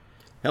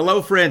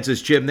Hello, friends.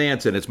 It's Jim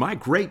Nance. It's my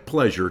great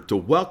pleasure to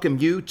welcome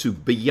you to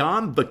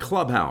Beyond the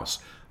Clubhouse,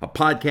 a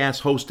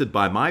podcast hosted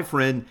by my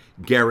friend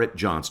Garrett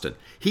Johnston.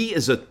 He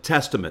is a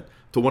testament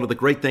to one of the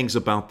great things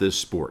about this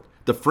sport,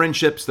 the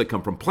friendships that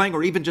come from playing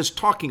or even just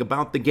talking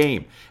about the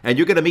game. And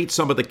you're going to meet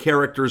some of the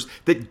characters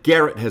that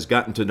Garrett has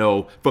gotten to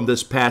know from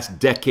this past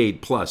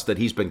decade plus that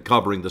he's been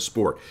covering the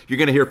sport. You're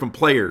going to hear from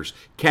players,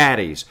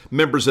 caddies,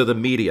 members of the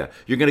media.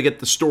 You're going to get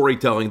the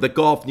storytelling, the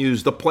golf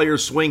news, the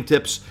players' swing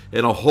tips,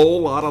 and a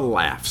whole lot of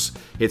laughs.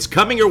 It's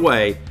coming your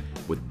way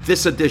with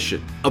this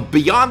edition of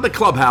Beyond the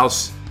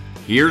Clubhouse.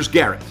 Here's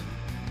Garrett.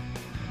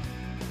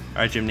 All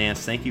right, Jim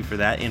Nance, thank you for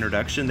that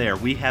introduction there.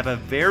 We have a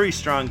very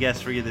strong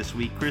guest for you this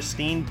week,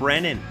 Christine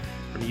Brennan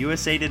from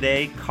USA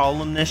Today,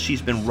 columnist.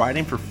 She's been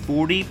writing for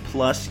 40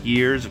 plus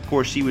years. Of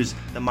course, she was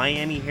the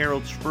Miami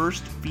Herald's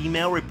first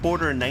female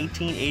reporter in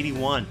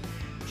 1981.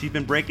 She's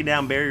been breaking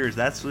down barriers.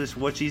 That's just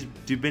what she's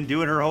been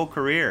doing her whole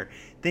career.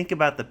 Think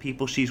about the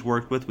people she's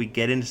worked with. We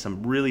get into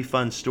some really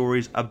fun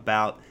stories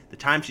about the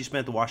time she spent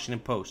at the Washington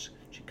Post.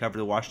 She covered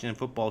the Washington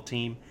football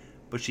team,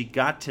 but she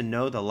got to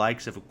know the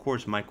likes of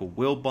course, Michael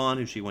Wilbon,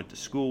 who she went to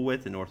school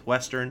with in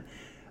Northwestern,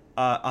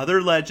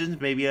 other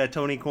legends, maybe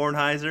Tony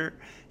Kornheiser.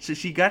 So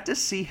she got to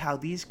see how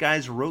these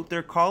guys wrote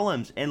their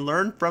columns and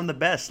learned from the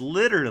best,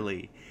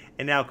 literally.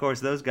 And now, of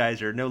course, those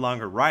guys are no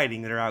longer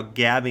writing. They're out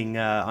gabbing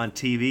on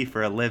TV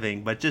for a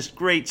living. But just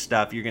great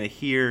stuff. You're going to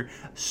hear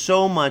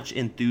so much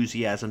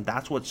enthusiasm.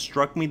 That's what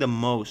struck me the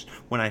most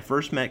when I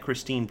first met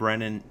Christine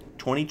Brennan,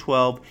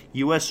 2012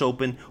 U.S.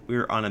 Open. We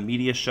were on a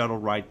media shuttle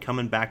ride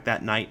coming back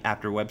that night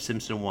after Webb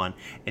Simpson won.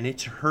 And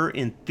it's her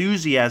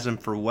enthusiasm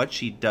for what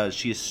she does.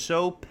 She is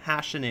so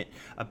passionate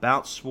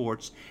about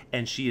sports,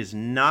 and she is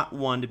not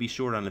one to be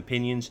short on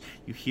opinions.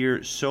 You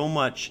hear so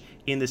much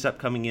in this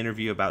upcoming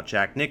interview about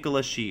Jack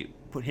Nicklaus. She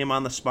put him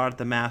on the spot at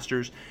the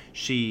Masters.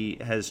 She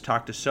has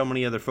talked to so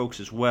many other folks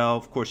as well.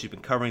 Of course, she's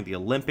been covering the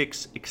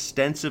Olympics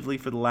extensively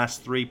for the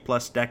last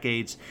 3+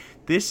 decades.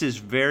 This is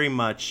very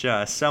much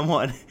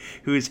someone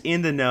who is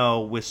in the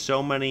know with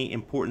so many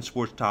important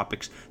sports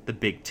topics. The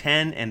Big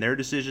Ten and their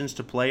decisions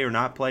to play or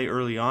not play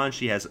early on.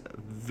 She has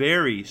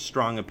very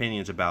strong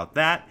opinions about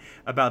that,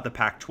 about the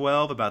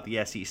Pac-12, about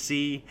the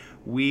SEC.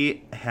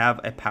 We have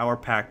a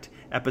power-packed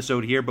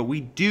episode here, but we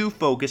do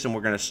focus, and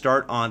we're going to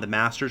start on the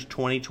Masters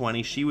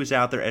 2020. She was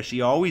out there, as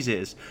she always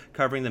is,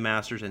 covering the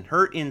Masters, and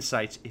her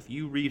insights, if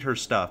you read her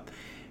stuff,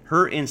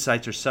 her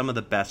insights are some of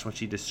the best when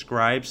she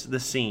describes the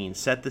scene,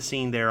 set the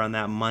scene there on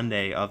that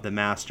Monday of the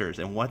Masters,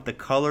 and what the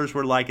colors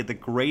were like at the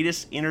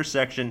greatest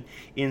intersection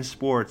in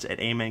sports at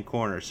Amen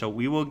Corner. So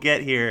we will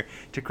get here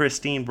to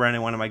Christine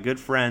Brennan, one of my good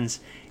friends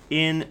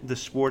in the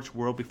sports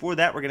world. Before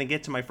that, we're going to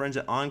get to my friends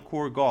at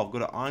Encore Golf. Go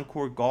to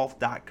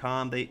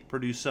EncoreGolf.com. They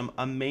produce some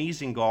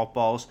amazing golf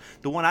balls.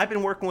 The one I've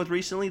been working with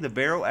recently, the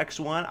Vero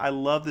X1, I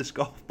love this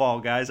golf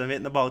ball, guys. I'm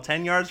hitting the ball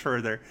 10 yards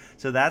further,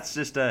 so that's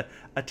just a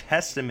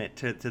testament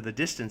to the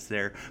distance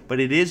there. But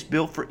it is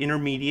built for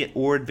intermediate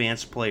or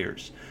advanced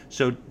players.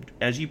 So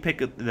as you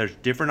pick, there's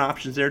different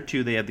options there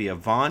too. They have the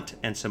Avant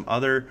and some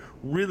other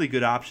really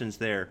good options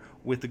there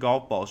with the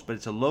golf balls, but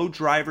it's a low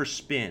driver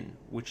spin,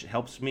 which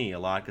helps me a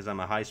lot because I'm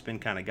a high spin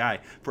kind of guy,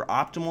 for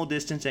optimal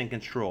distance and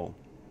control.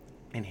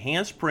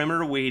 Enhanced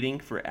perimeter weighting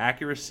for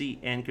accuracy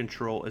and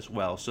control as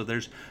well. So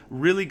there's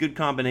really good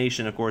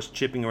combination, of course,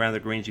 chipping around the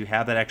greens. You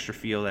have that extra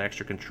feel, that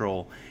extra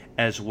control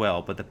as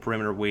well, but the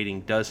perimeter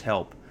weighting does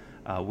help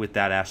with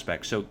that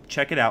aspect. So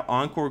check it out,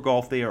 Encore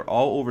Golf. They are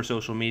all over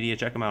social media.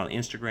 Check them out on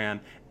Instagram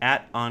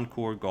at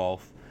Encore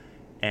Golf,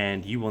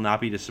 and you will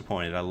not be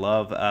disappointed. I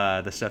love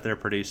the stuff they're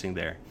producing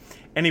there.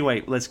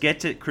 Anyway, let's get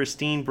to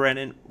Christine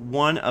Brennan,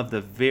 one of the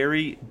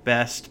very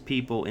best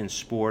people in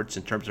sports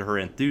in terms of her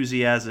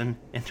enthusiasm,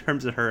 in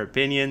terms of her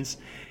opinions,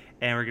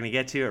 and we're going to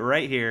get to it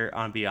right here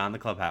on Beyond the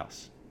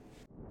Clubhouse.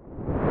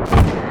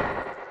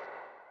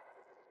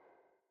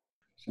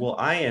 Well,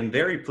 I am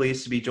very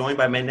pleased to be joined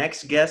by my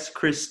next guest,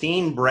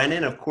 Christine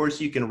Brennan. Of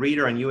course, you can read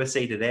her on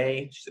USA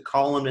Today. She's a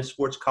columnist,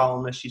 sports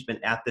columnist. She's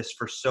been at this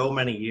for so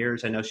many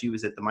years. I know she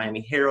was at the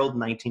Miami Herald in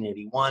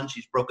 1981.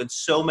 She's broken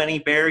so many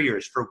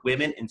barriers for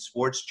women in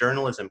sports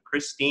journalism.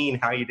 Christine,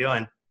 how are you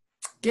doing?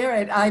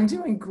 Garrett, I'm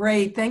doing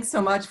great. Thanks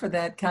so much for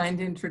that kind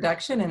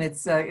introduction, and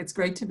it's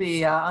great to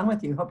be on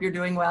with you. Hope you're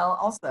doing well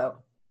also.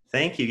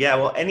 Thank you. Yeah,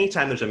 well,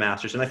 anytime there's a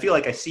Masters, and I feel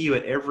like I see you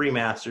at every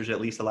Masters,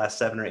 at least the last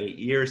 7 or 8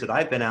 years that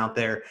I've been out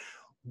there.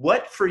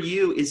 What for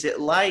you is it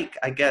like,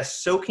 I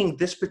guess, soaking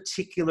this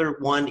particular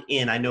one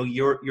in? I know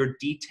your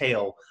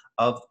detail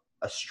of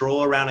a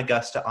stroll around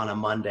Augusta on a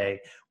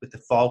Monday with the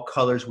fall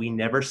colors. We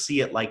never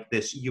see it like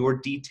this. Your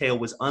detail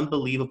was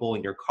unbelievable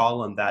in your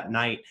column that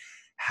night.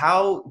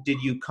 How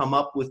did you come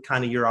up with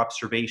kind of your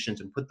observations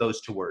and put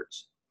those to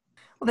words?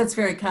 Well, that's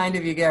very kind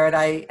of you, Garrett.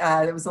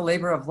 It was a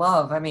labor of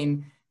love. I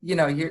mean, you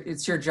know,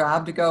 it's your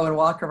job to go and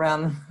walk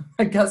around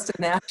Augusta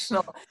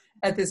National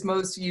at this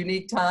most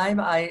unique time.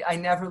 I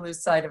never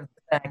lose sight of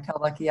the fact how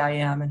lucky I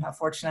am and how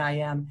fortunate I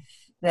am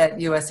that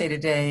USA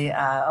Today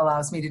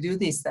allows me to do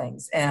these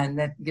things, and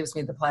that gives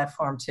me the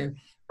platform to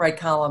write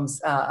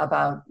columns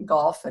about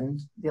golf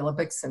and the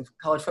Olympics and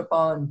college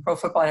football and pro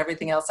football and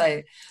everything else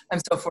I'm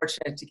so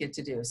fortunate to get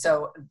to do.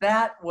 So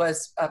that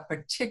was a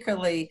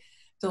particularly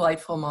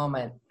delightful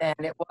moment. And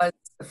it was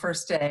the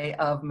first day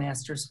of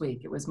Masters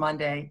Week. It was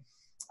Monday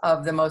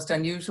of the most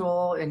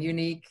unusual and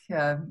unique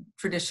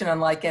tradition,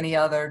 unlike any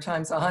other,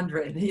 times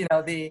 100,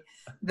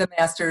 the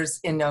Masters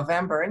in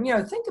November.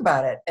 And, think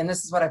about it. And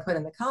this is what I put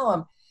in the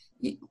column.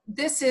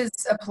 This is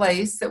a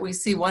place that we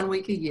see 1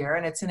 week a year,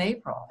 and it's in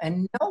April.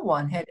 And no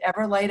one had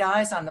ever laid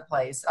eyes on the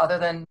place other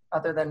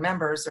than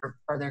members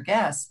or their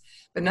guests,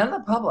 but none of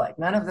the public,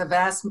 none of the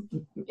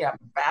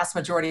vast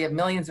majority of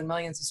millions and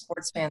millions of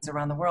sports fans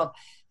around the world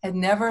had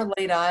never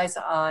laid eyes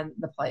on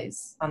the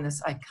place, on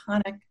this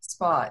iconic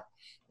spot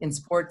in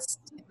sports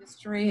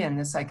history and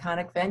this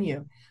iconic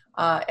venue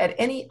at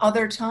any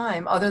other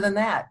time other than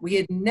that. We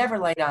had never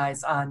laid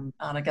eyes on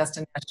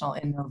Augusta National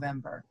in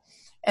November.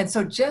 And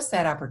so just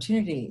that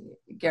opportunity,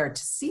 Garrett,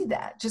 to see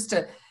that, just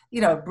to,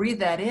 breathe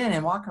that in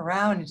and walk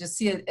around and just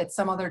see it at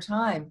some other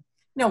time.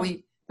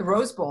 The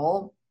Rose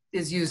Bowl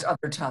is used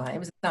other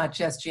times. It's not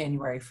just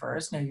January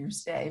 1st, New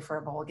Year's Day for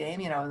a bowl game.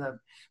 The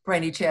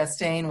Brandi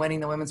Chastain winning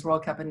the Women's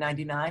World Cup in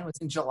 '99 was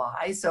in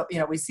July. So,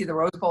 we see the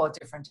Rose Bowl at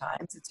different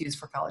times. It's used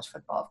for college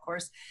football, of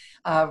course.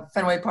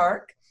 Fenway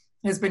Park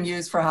has been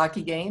used for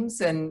hockey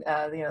games and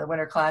the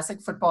Winter Classic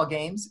football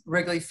games.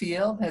 Wrigley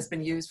Field has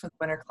been used for the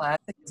Winter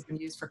Classic. It's been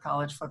used for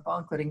college football,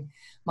 including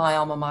my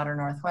alma mater,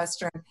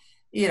 Northwestern.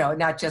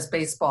 Not just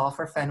baseball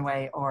for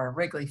Fenway or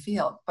Wrigley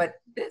Field, but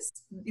this,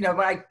 when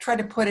I try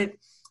to put it,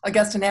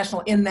 Augusta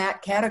National in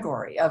that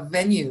category of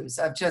venues,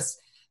 of just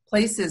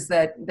places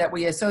that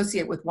we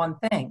associate with one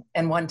thing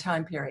and one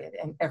time period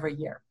and every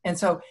year. And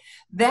so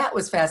that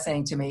was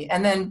fascinating to me.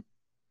 And then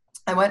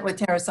I went with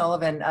Tara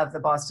Sullivan of the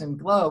Boston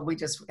Globe. We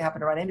just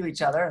happened to run into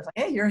each other. I was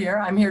like, hey, you're here.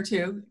 I'm here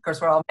too. Of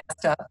course, we're all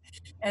messed up.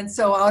 And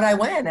so out I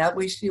went.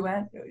 She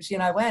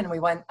and I went. And we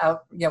went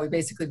out, we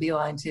basically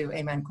beeline to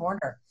Amen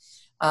Corner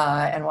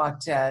and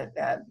walked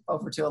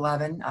over to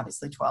 11,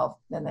 obviously 12,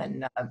 and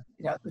then,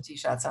 the tee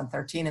shots on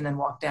 13, and then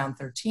walked down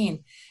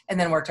 13, and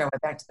then worked our way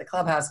back to the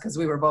clubhouse because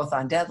we were both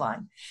on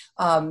deadline.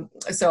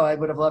 So I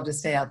would have loved to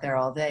stay out there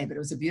all day, but it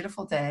was a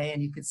beautiful day,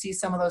 and you could see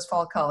some of those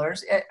fall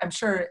colors. I'm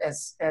sure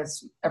as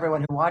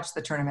everyone who watched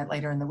the tournament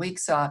later in the week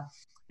saw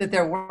that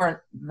there weren't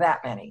that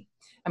many.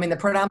 I mean, the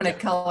predominant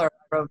color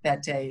I wrote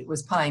that day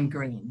was pine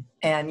green.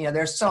 And,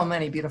 there's so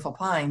many beautiful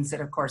pines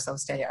that, of course,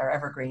 those are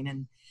evergreen.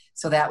 And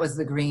so that was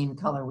the green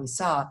color we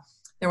saw.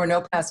 There were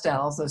no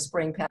pastels. Those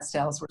spring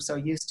pastels we're so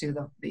used to,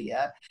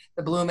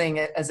 the blooming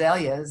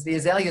azaleas. The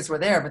azaleas were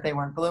there, but they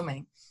weren't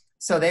blooming.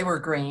 So they were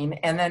green.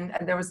 And then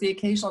there was the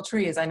occasional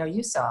tree, as I know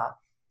you saw,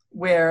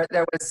 where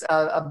there was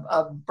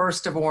a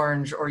burst of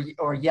orange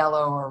or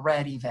yellow or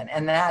red even.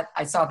 And that,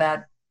 I saw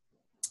that,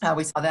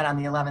 we saw that on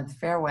the 11th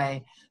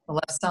fairway, the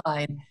left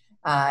side.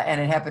 And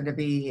it happened to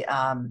be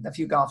a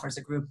few golfers,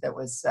 a group that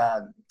was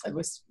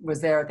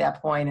there at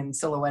that point and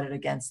silhouetted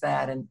against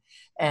that.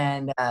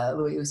 And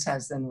Louis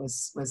Oosthuizen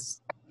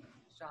was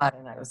shot,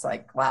 and I was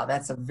like, wow,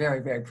 that's a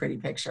very, very pretty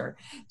picture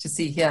to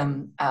see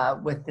him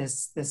with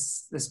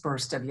this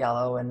burst of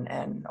yellow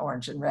and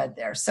orange and red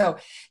there. So,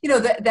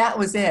 that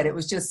was it. It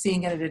was just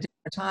seeing it at a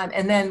different time.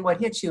 And then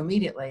what hits you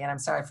immediately, and I'm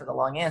sorry for the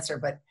long answer,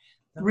 but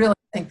really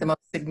I think the most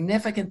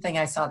significant thing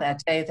I saw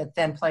that day that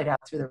then played out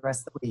through the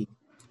rest of the week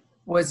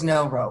was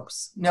no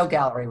ropes, no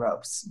gallery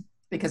ropes,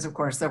 because of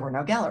course there were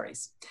no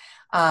galleries.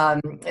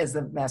 As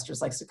the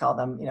Masters likes to call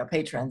them,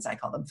 patrons. I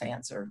call them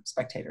fans or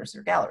spectators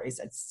or galleries.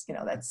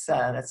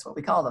 That's what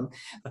we call them.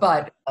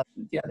 But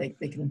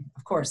they can,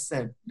 of course,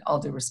 all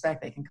due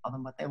respect, they can call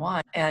them what they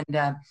want. And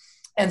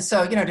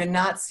so to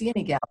not see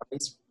any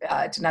galleries,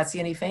 to not see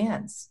any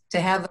fans, to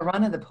have the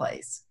run of the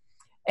place.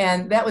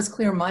 And that was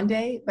clear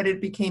Monday, but it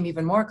became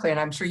even more clear, and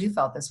I'm sure you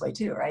felt this way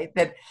too, right?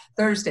 That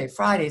Thursday,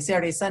 Friday,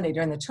 Saturday, Sunday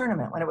during the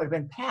tournament, when it would have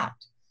been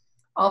packed,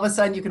 all of a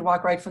sudden you could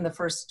walk right from the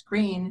first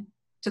green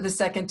to the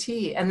second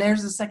tee, and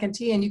there's the second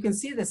tee, and you can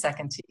see the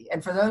second tee.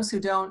 And for those who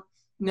don't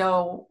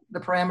know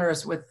the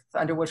parameters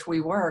under which we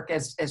work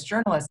as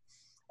journalists,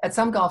 at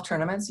some golf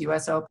tournaments,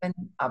 US Open,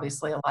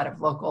 obviously a lot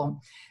of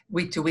local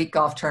week-to-week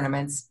golf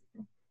tournaments,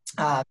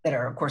 that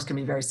are, of course, can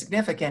be very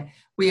significant,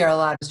 we are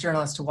allowed as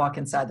journalists to walk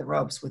inside the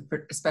ropes with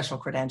a special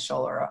credential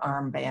or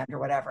armband or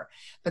whatever.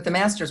 But the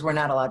Masters were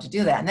not allowed to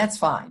do that, and that's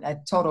fine. I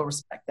total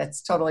respect.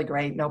 That's totally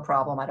great. No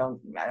problem. I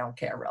don't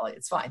care really.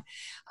 It's fine.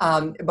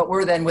 But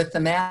we're then with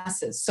the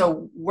masses,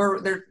 so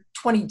they're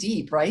 20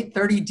 deep, right?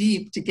 30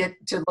 deep to get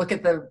to look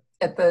at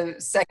the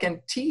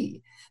second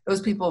tee. Those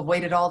people have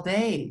waited all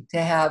day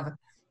to have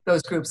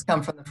those groups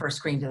come from the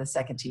first green to the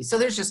second tee. So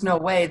there's just no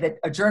way that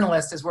a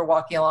journalist, as we're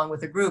walking along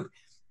with a group,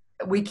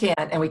 we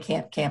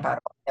can't camp out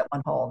at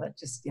one hole. That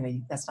just,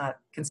 that's not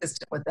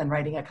consistent with then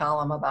writing a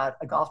column about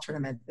a golf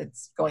tournament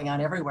that's going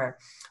on everywhere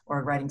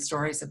or writing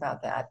stories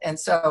about that. And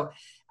so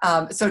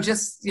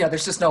just,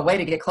 there's just no way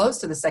to get close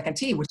to the second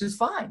tee, which is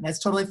fine. That's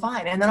totally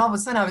fine. And then all of a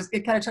sudden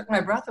it kind of took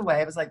my breath away.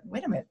 I was like,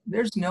 wait a minute,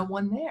 there's no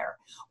one there.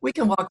 We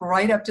can walk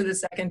right up to the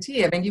second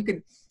tee. I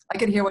mean, I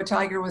could hear what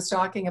Tiger was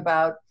talking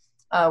about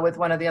with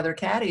one of the other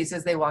caddies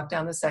as they walked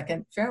down the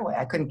second fairway.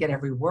 I couldn't get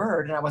every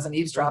word, and I wasn't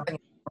eavesdropping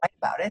right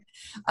about it.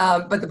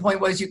 But the point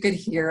was you could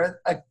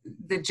hear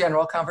the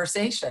general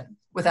conversation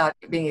without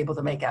being able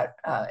to make out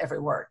every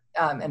word.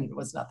 And it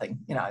was nothing,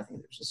 I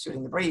think it was just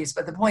shooting the breeze.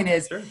 But the point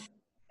is, sure,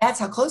 that's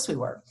how close we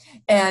were.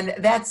 And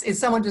that's, as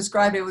someone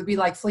described it, it would be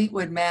like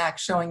Fleetwood Mac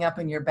showing up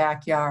in your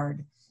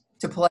backyard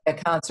to play a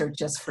concert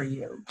just for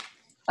you.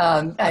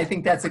 I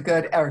think that's a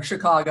good, or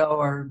Chicago,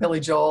 or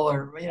Billy Joel,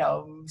 or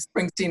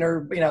Springsteen,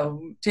 or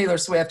Taylor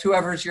Swift,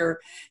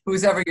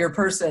 who's ever your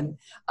person,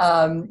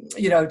 to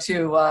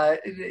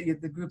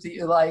the group that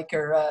you like,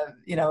 or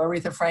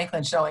Aretha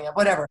Franklin showing up,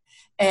 whatever,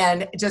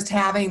 and just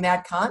having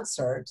that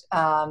concert,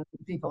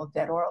 people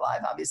dead or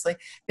alive, obviously,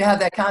 to have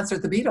that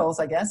concert, the Beatles,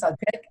 I guess I'd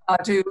pick,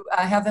 to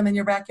have them in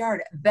your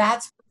backyard.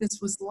 That's what this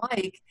was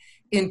like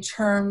in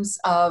terms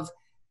of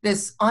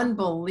this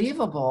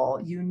unbelievable,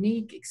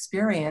 unique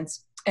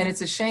experience. And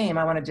it's a shame.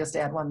 I want to just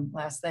add one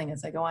last thing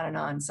as I go on and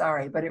on.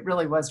 Sorry, but it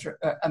really was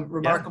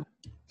remarkable.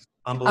 Yeah.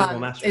 Unbelievable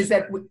masterpiece. Is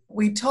that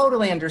we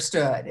totally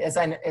understood,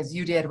 as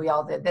you did, we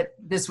all did, that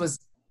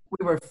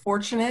we were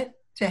fortunate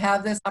to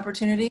have this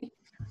opportunity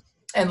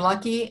and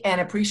lucky and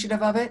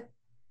appreciative of it.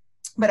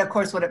 But of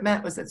course, what it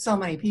meant was that so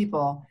many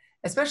people,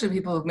 especially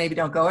people who maybe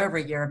don't go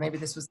every year, maybe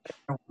this was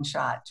their one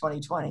shot,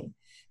 2020,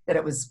 that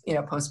it was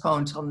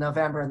postponed till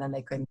November and then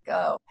they couldn't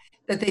go,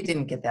 that they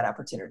didn't get that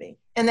opportunity.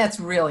 And that's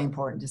really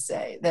important to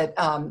say, that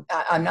I'm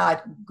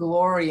not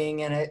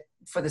glorying in it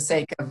for the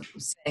sake of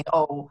saying,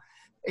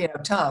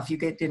 tough, you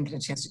didn't get a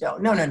chance to go.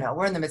 No.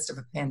 We're in the midst of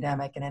a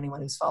pandemic, and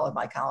anyone who's followed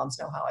my columns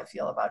know how I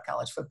feel about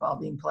college football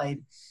being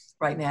played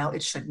right now.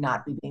 It should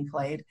not be being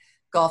played.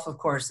 Golf, of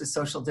course, is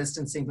social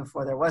distancing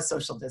before there was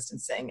social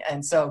distancing.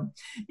 And so,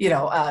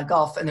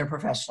 golf, and they're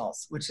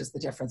professionals, which is the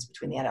difference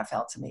between the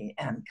NFL to me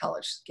and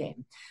college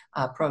game.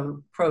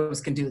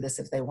 Pros can do this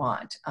if they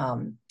want.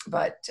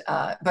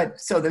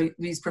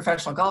 These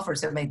professional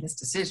golfers have made this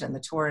decision.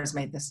 The tour has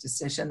made this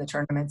decision. The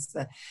tournaments,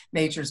 the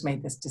majors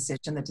made this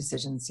decision. The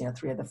decisions,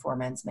 3 of the 4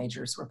 men's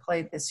majors were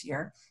played this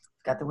year.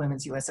 We've got the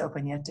Women's US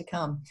Open yet to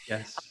come.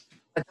 Yes.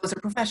 But those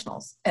are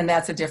professionals, and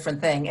that's a different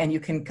thing. And you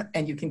can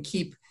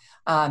keep,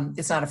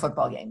 it's not a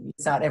football game.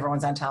 It's not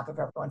everyone's on top of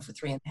everyone for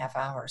 3.5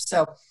 hours.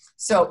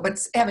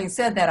 But having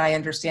said that, I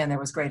understand there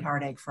was great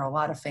heartache for a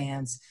lot of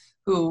fans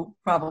who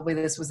probably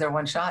this was their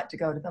one shot to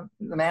go to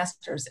the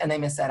Masters, and they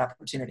missed that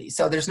opportunity.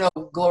 So there's no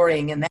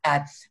glorying in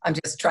that. I'm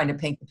just trying to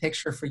paint the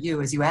picture for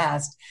you, as you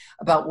asked,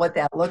 about what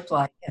that looked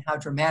like and how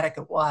dramatic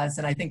it was.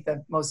 And I think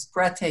the most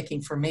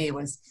breathtaking for me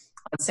was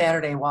on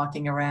Saturday,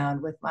 walking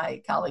around with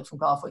my colleague from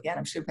Golf Week,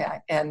 Adam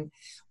Schupak, and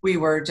we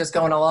were just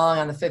going along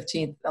on the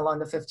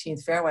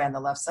 15th fairway on the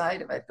left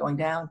side of it, going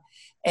down.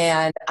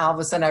 And all of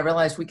a sudden I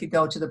realized we could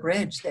go to the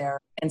bridge there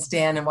and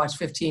stand and watch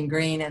 15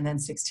 green and then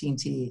 16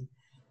 tee.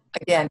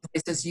 Again,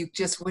 places you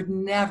just would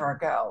never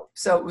go.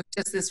 So it was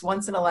just this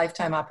once in a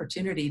lifetime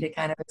opportunity to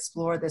kind of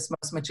explore this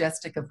most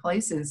majestic of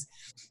places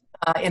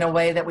in a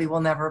way that we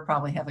will never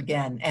probably have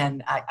again.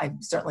 And I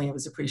certainly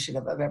was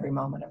appreciative of every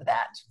moment of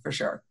that, for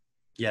sure.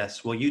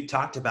 Yes. Well, you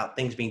talked about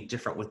things being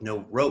different with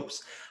no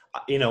ropes.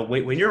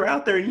 When you're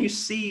out there and you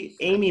see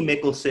Amy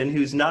Mickelson,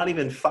 who's not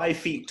even 5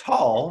 feet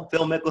tall,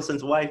 Phil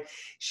Mickelson's wife,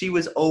 she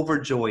was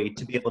overjoyed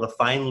to be able to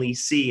finally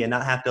see and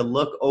not have to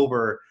look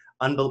over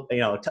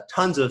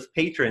tons of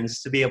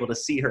patrons to be able to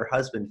see her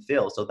husband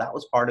Phil. So that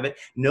was part of it.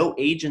 No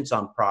agents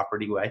on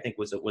property, I think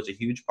was a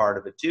huge part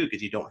of it too,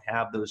 because you don't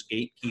have those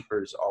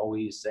gatekeepers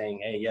always saying,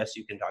 hey, yes,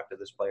 you can talk to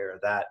this player or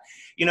that.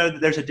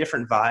 There's a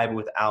different vibe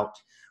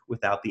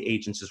without the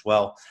agents as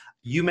well.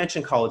 You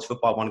mentioned college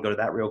football. I want to go to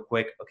that real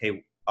quick.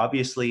 Okay,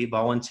 obviously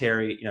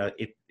voluntary,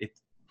 if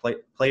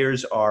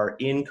players are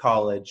in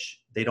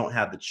college, they don't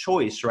have the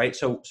choice, right?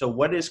 So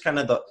what is kind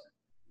of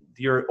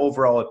your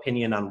overall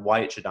opinion on why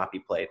it should not be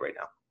played right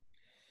now?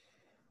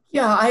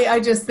 Yeah, I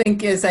just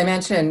think, as I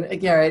mentioned,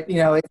 Garrett,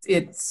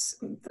 it's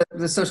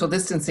the social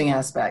distancing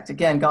aspect.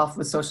 Again, golf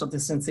was social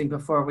distancing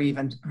before we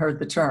even heard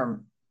the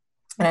term.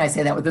 And I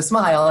say that with a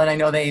smile, and I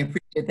know they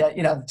appreciate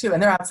that, too,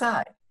 and they're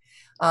outside.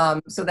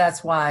 So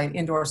that's why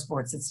indoor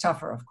sports, it's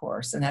tougher, of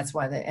course. And that's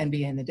why the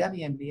NBA and the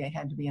WNBA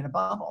had to be in a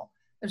bubble.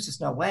 There's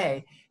just no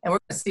way. And we're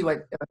going to see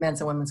what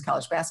men's and women's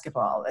college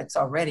basketball,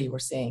 we're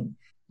seeing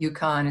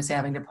UConn is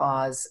having to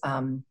pause.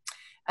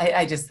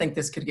 I just think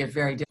this could get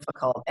very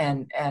difficult.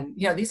 And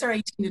these are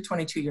 18 to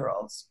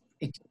 22-year-olds,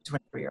 18 to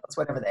 23-year-olds,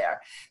 whatever they are,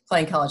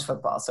 playing college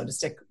football. So to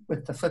stick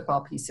with the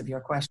football piece of your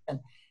question.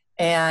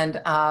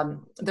 And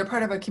they're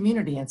part of a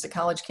community. And it's a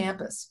college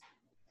campus.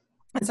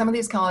 And some of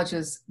these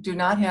colleges do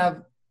not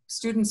have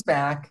students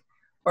back,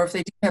 or if they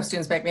do have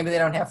students back, maybe they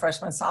don't have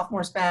freshmen and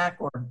sophomores back,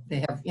 or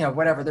they have,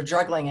 whatever, they're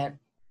juggling it.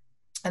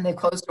 And they've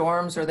closed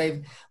dorms, or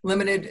they've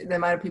limited the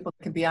amount of people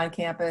that can be on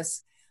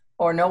campus,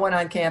 or no one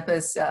on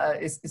campus,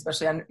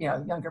 especially on,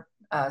 younger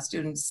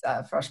students,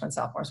 freshmen,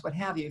 sophomores, what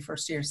have you,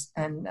 first years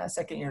and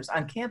second years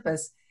on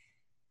campus.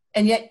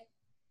 And yet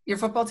your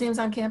football team's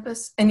on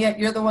campus, and yet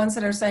you're the ones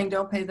that are saying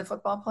don't pay the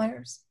football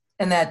players.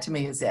 And that to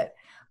me is it.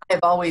 I've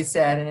always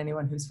said, and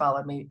anyone who's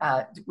followed me,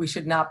 we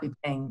should not be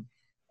paying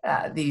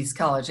these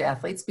college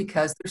athletes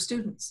because they're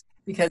students,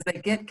 because they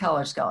get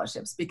college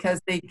scholarships, because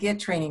they get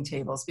training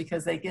tables,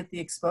 because they get the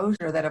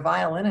exposure that a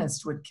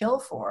violinist would kill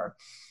for.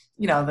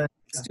 You know, the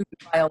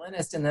student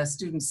violinist in the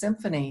student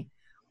symphony,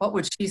 what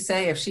would she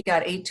say if she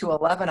got 8 to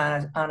 11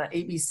 on an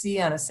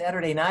ABC on a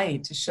Saturday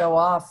night to show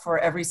off for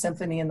every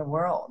symphony in the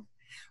world,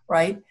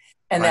 right?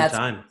 And Prime that's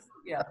time.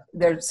 Yeah,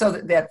 there. So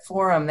that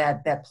forum,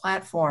 that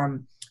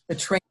platform, the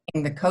training,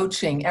 the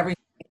coaching, everything.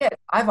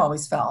 I've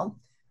always felt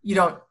you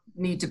don't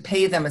need to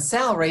pay them a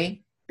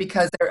salary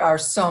because there are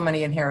so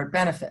many inherent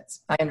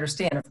benefits. I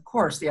understand, of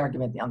course, the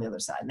argument on the other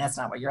side, and that's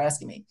not what you're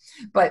asking me.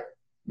 But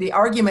the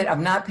argument of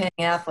not paying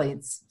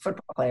athletes,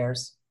 football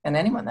players, and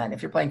anyone then,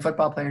 if you're playing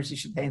football players, you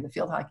should pay the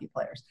field hockey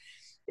players.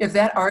 If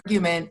that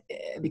argument,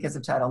 because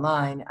of Title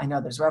IX, I know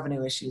there's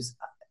revenue issues,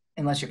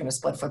 unless you're going to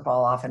split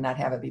football off and not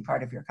have it be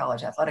part of your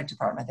college athletic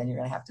department, then you're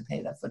going to have to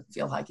pay the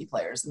field hockey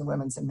players and the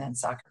women's and men's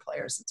soccer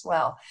players as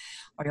well,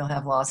 or you'll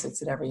have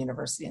lawsuits at every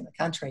university in the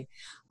country.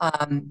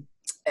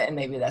 And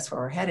maybe that's where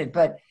we're headed.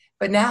 But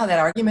now that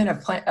argument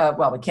of,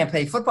 well, we can't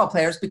pay football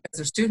players because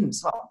they're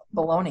students, well,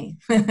 baloney.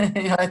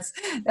 That's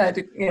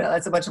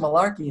a bunch of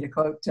malarkey, to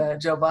quote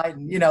Joe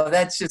Biden.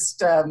 That's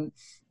just,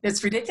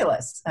 it's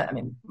ridiculous. I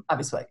mean,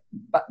 obviously,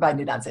 Biden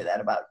did not say that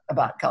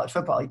about college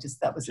football.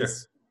 That was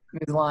his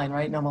line,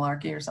 right? No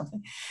malarkey or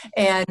something.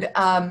 And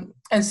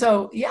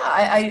so, yeah,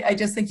 I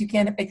just think you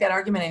can't make that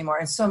argument anymore.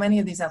 And so many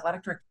of these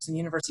athletic directors and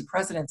university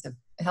presidents have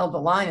held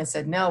the line and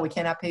said, no, we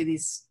cannot pay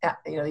these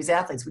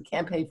athletes. We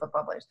can't pay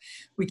football players.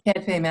 We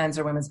can't pay men's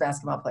or women's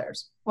basketball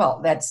players.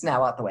 Well, that's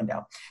now out the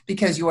window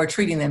because you are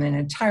treating them in an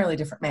entirely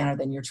different manner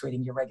than you're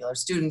treating your regular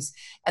students.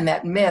 And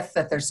that myth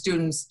that they're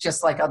students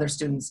just like other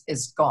students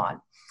is gone.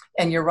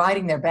 And you're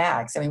riding their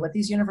backs. I mean, what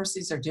these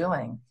universities are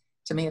doing,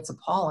 to me, it's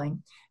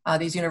appalling.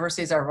 These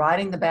universities are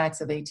riding the backs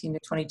of 18 to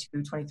 22,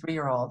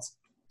 23-year-olds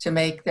to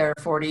make their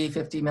 40,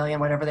 50 million,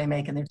 whatever they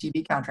make in their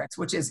TV contracts,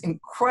 which is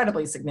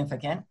incredibly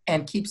significant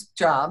and keeps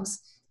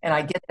jobs. And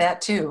I get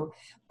that too.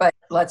 But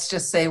let's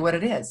just say what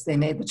it is. They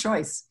made the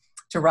choice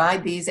to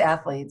ride these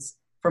athletes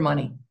for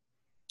money.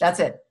 That's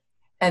it.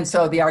 And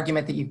so the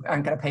argument that you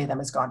aren't going to pay them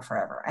is gone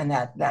forever. And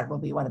that will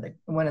be one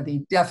of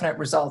the definite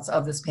results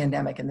of this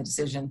pandemic and the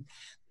decision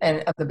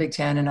and of the Big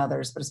Ten and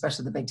others, but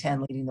especially the Big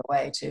Ten leading the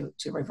way to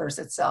reverse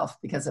itself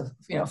because of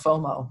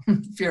FOMO,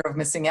 fear of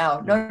missing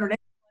out. Notre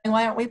Dame,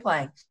 why aren't we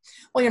playing?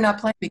 Well, you're not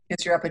playing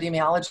because your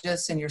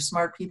epidemiologists and your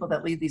smart people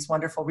that lead these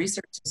wonderful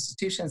research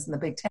institutions in the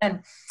Big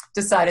Ten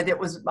decided it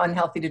was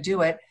unhealthy to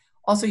do it.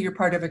 Also, you're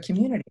part of a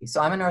community.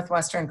 So I'm a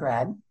Northwestern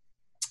grad.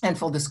 And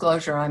full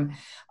disclosure, I'm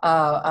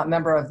a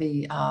member of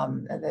the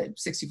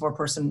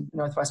 64-person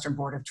Northwestern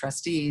Board of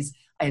Trustees.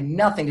 I had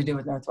nothing to do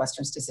with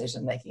Northwestern's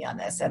decision-making on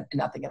this, and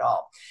nothing at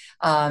all.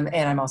 And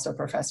I'm also a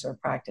professor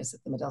of practice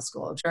at the Medill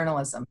School of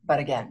Journalism. But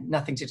again,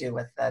 nothing to do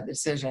with the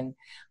decision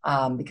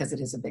because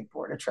it is a big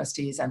board of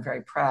trustees. I'm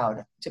very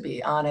proud to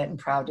be on it and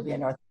proud to be a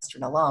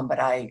Northwestern alum. But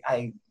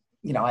I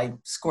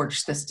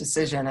scorched this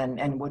decision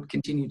and would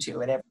continue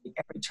to at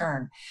every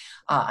turn.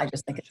 I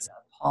just think it's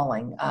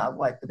appalling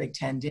what the Big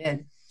Ten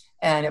did.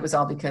 And it was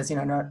all because,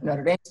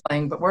 Notre Dame's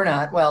playing, but we're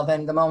not. Well,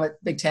 then the moment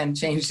Big Ten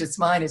changed its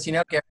mind, as you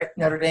know, Garrett,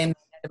 Notre Dame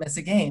had to miss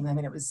a game. I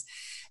mean, it was,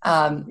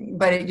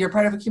 but you're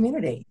part of a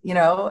community.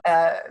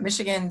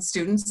 Michigan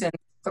students and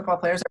football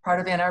players are part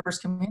of Ann Arbor's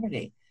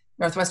community.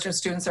 Northwestern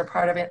students are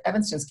part of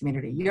Evanston's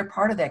community. You're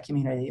part of that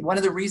community. One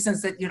of the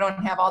reasons that you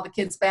don't have all the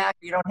kids back,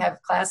 you don't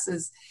have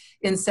classes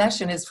in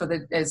session is for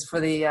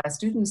the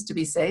students to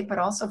be safe, but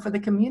also for the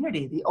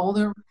community, the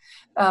older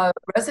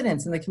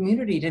residents in the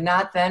community to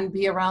not then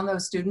be around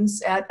those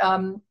students at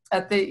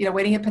the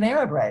waiting at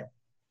Panera Bread.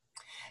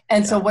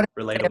 And so what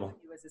relatable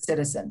you as a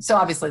citizen? So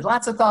obviously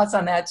lots of thoughts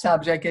on that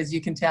subject, as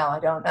you can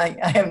tell. I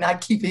am not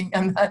keeping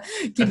them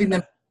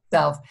to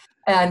myself.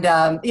 And,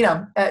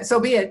 so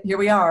be it. Here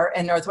we are.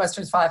 And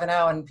Northwestern's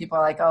 5-0. And people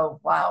are like, oh,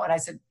 wow. And I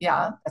said,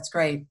 yeah, that's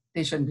great.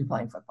 They shouldn't be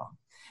playing football.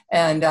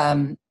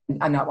 And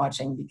I'm not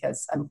watching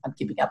because I'm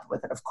keeping up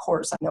with it. Of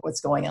course, I know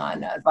what's going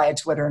on via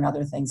Twitter and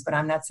other things, but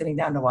I'm not sitting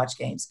down to watch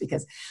games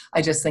because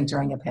I just think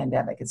during a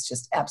pandemic, it's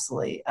just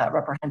absolutely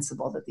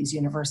reprehensible that these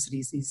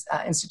universities, these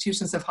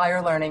institutions of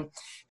higher learning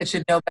that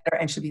should know better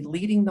and should be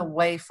leading the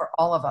way for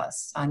all of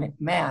us on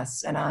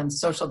masks and on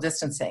social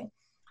distancing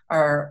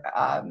are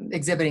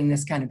exhibiting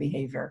this kind of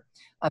behavior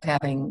of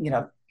having,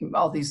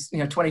 all these,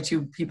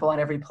 22 people on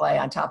every play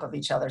on top of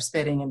each other,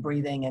 spitting and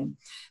breathing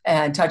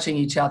and touching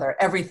each other,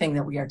 everything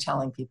that we are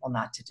telling people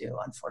not to do,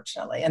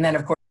 unfortunately. And then,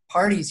 of course,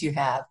 parties you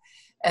have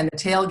and the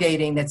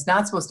tailgating that's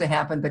not supposed to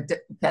happen, but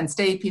Penn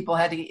State people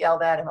had to get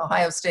yelled at, and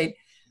Ohio State,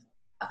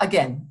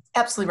 again,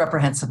 absolutely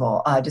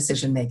reprehensible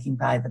decision-making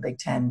by the Big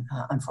Ten,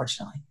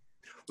 unfortunately.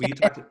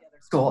 And other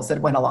schools that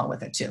went along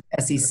with it too,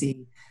 SEC,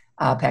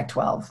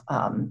 Pac-12,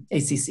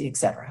 ACC, et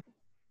cetera.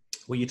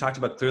 Well, you talked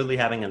about clearly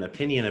having an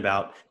opinion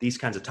about these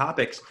kinds of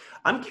topics.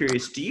 I'm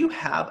curious, do you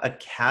have a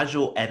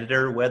casual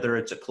editor, whether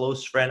it's a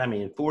close friend? I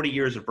mean, in 40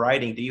 years of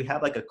writing, do you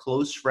have like a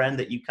close friend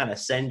that you kind of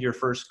send your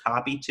first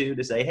copy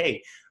to say,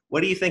 hey,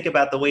 What do you think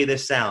about the way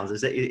this sounds?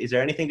 Is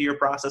there anything to your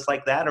process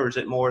like that, or is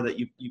it more that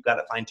you've got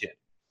it fine-tuned?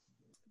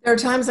 There are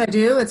times I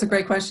do. It's a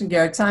great question,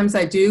 Garrett. Times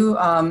I do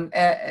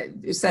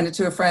send it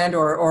to a friend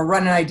or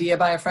run an idea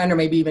by a friend, or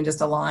maybe even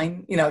just a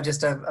line,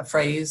 just a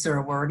phrase or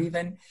a word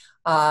even.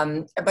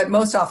 But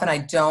most often I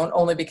don't,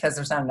 only because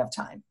there's not enough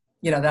time.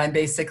 That I'm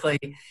basically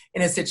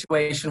in a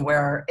situation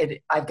where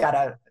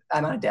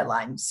I'm on a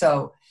deadline.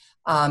 So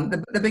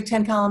the Big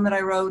Ten column that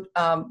I wrote,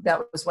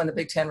 that was when the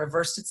Big Ten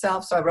reversed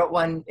itself. So I wrote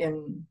one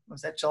in,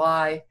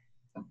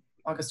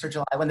 August or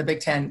July, when the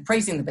Big Ten,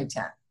 praising the Big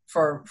Ten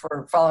for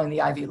following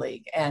the Ivy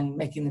League and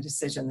making the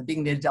decision, the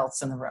being the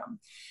adults in the room.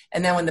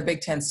 And then when the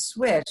Big Ten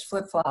switched,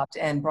 flip-flopped,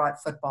 and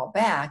brought football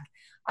back,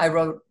 I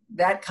wrote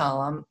that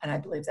column, and I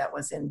believe that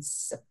was in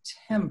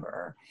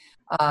September.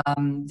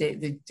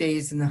 The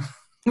days and the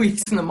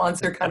weeks and the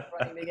months are kind of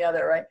running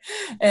together, right?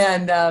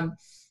 And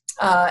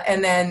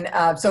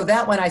then so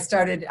that one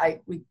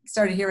we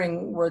started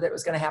hearing word that it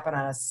was going to happen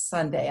on a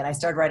Sunday, and I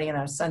started writing it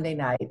on a Sunday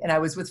night. And I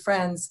was with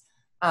friends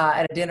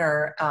at a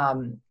dinner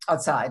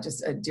outside,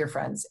 just dear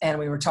friends, and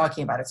we were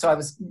talking about it. So I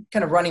was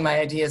kind of running my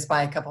ideas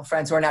by a couple of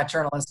friends who are not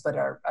journalists, but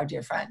are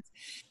dear friends.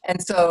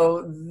 And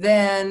so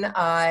then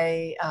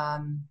I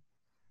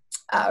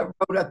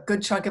wrote a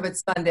good chunk of it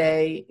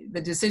Sunday.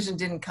 The decision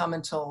didn't come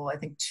until, I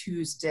think,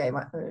 Tuesday.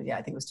 Yeah,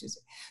 I think it was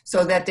Tuesday.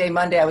 So that day,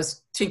 Monday, I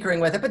was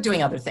tinkering with it, but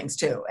doing other things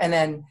too. And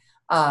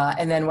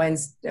then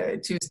Wednesday,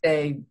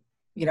 Tuesday,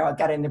 I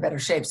got into better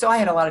shape. So I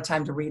had a lot of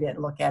time to read it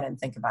and look at it and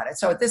think about it.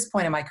 So at this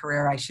point in my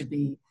career, I should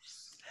be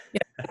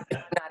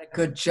not a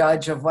good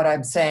judge of what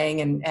I'm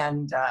saying.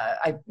 And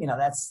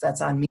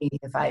that's on me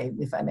if I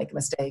make a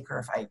mistake, or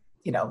if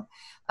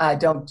I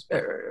don't,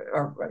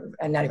 or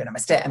not even a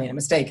mistake. I mean, a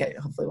mistake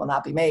hopefully will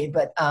not be made,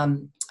 but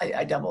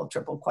I double,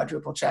 triple,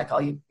 quadruple check.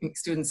 All you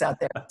students out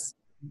there,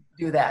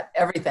 do that.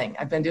 Everything.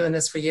 I've been doing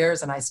this for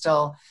years, and I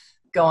still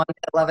go on at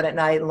 11 at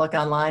night and look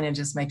online and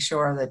just make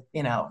sure that,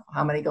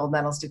 how many gold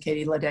medals did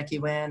Katie Ledecky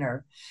win,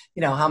 or,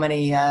 how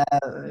many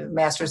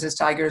Masters has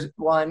Tigers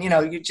won.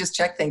 You just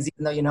check things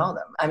even though you know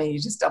them. I mean, you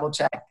just double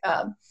check.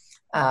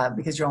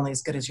 Because you're only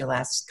as good as your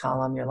last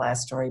column, your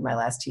last story, my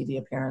last TV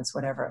appearance,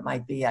 whatever it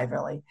might be.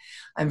 I'm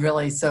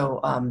really so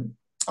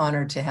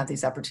honored to have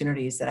these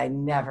opportunities that I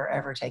never,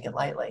 ever take it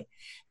lightly.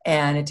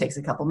 And it takes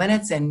a couple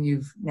minutes, and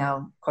you've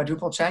now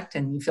quadruple checked,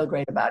 and you feel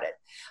great about it.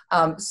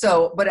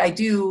 But I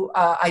do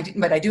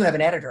have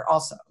an editor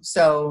also.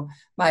 So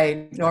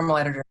my normal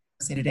editor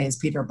today is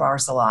Peter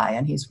Barzilai,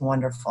 and he's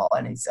wonderful,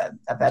 and he's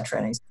a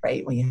veteran. He's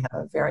great. We have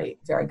a very,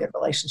 very good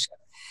relationship,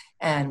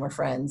 and we're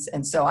friends.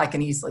 And so I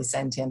can easily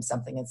send him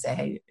something and say,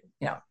 hey,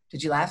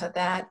 did you laugh at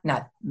that?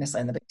 Not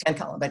necessarily in the Big Ten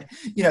column, but,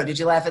 did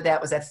you laugh at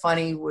that? Was that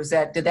funny?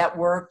 Did that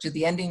work? Did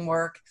the ending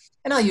work?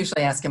 And I'll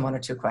usually ask him one or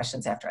two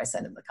questions after I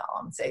send him the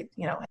column and say,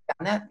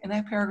 in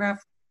that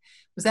paragraph,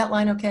 was that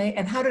line okay?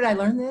 And how did I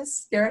learn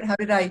this, Garrett?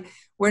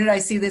 Where did I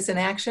see this in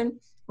action?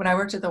 When I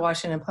worked at the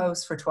Washington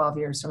Post for 12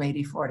 years, from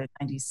 84 to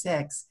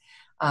 96,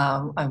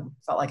 I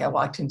felt like I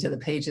walked into the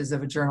pages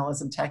of a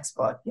journalism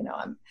textbook.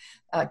 I'm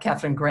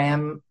Catherine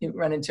Graham. You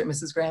run into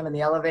Mrs. Graham in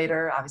the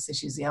elevator. Obviously,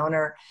 she's the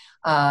owner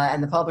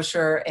and the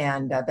publisher.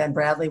 And Ben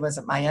Bradley was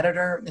my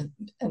editor. And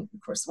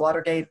of course,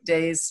 Watergate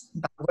days.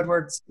 Bob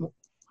Woodward's,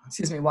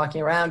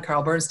 walking around.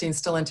 Carl Bernstein's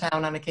still in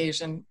town on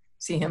occasion.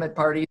 See him at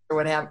parties or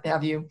what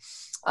have you.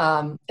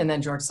 And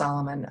then George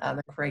Solomon,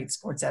 the great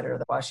sports editor of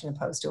the Washington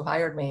Post, who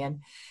hired me.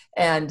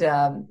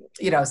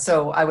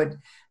 So I would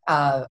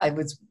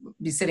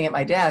be sitting at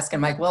my desk,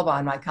 and Mike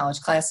Wilbon, my college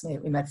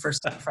classmate, we met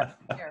first freshman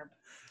year.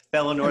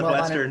 Fellow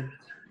Northwestern.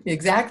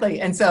 Exactly.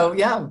 And so,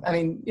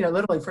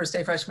 literally first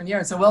day freshman year.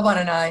 And so Wilbon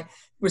and I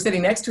were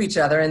sitting next to each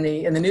other in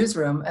the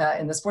newsroom,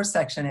 in the sports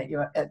section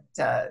at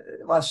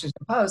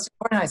Washington Post.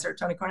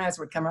 Tony Kornheiser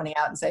would come running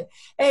out and say,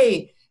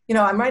 hey,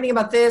 I'm writing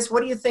about this.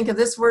 What do you think of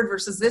this word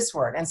versus this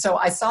word? And so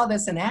I saw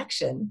this in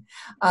action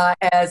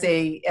as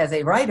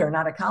a writer,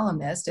 not a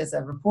columnist, as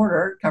a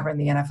reporter covering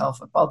the NFL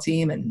football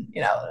team and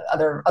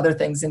other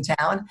things in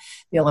town,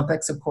 the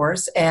Olympics, of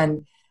course.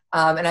 And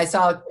I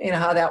saw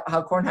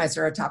how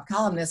Kornheiser, a top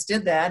columnist,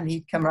 did that, and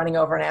he'd come running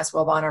over and ask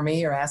Wilbon or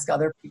me, or ask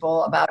other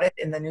people about it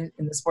in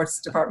the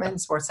sports department,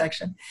 sports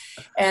section.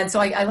 And so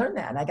I learned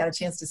that, and I got a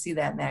chance to see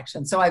that in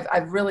action. So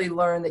I've really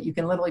learned that you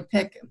can literally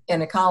pick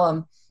in a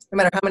column, no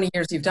matter how many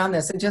years you've done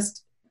this, and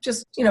just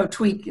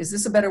tweak. Is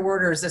this a better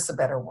word, or is this a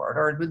better word,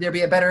 or would there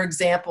be a better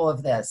example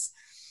of this?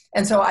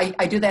 And so I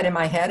do that in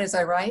my head as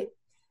I write,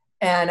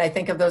 and I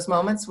think of those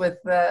moments with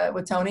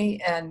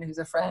Tony, and who's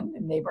a friend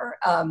and neighbor,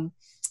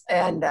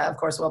 and of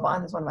course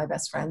Wilbon is one of my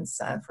best friends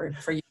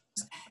for years,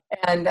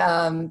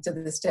 and to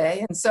this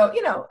day. And so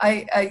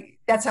I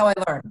that's how I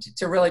learned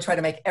to really try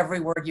to make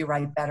every word you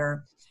write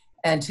better,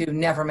 and to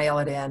never mail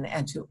it in,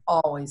 and to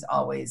always,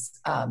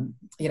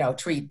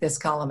 treat this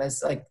column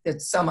as like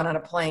that someone on a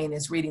plane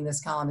is reading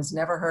this column, has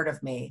never heard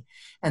of me,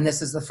 and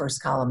this is the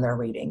first column they're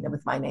reading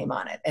with my name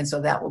on it. And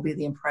so that will be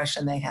the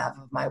impression they have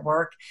of my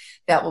work.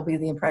 That will be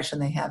the impression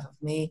they have of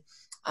me.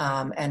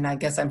 And I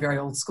guess I'm very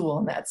old school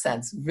in that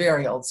sense,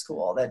 very old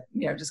school, that,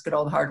 just good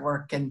old hard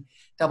work and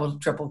double,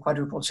 triple,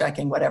 quadruple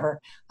checking, whatever,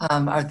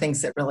 are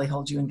things that really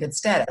hold you in good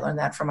stead. I learned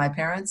that from my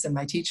parents and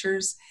my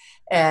teachers,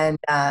 and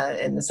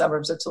in the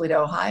suburbs of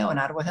Toledo, Ohio, and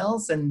Ottawa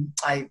Hills. And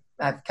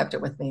I've kept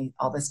it with me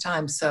all this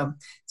time. So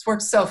it's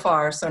worked so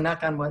far. So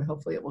knock on wood,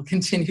 hopefully it will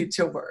continue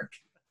to work.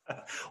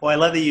 Well, I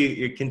love that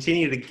you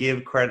continue to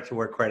give credit to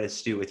where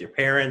credit's due with your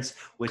parents,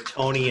 with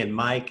Tony and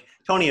Mike.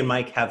 Tony and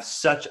Mike have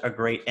such a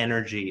great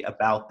energy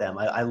about them.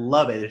 I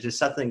love it. There's just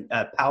something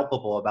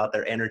palpable about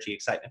their energy,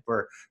 excitement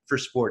for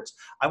sports.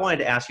 I wanted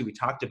to ask you, we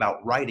talked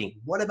about writing.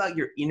 What about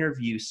your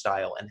interview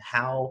style and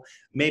how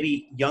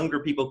maybe younger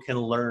people can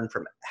learn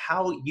from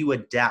how you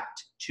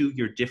adapt to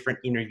your different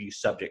interview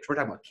subjects? We're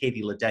talking about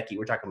Katie Ledecky.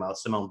 We're talking about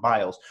Simone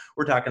Biles.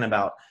 We're talking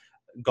about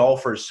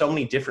golfers, so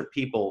many different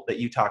people that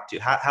you talk to.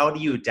 How do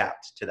you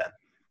adapt to them?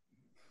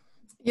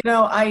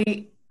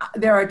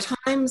 There are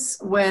times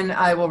when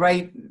I will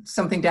write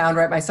something down,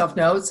 write myself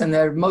notes,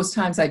 and most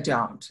times I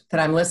don't. That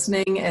I'm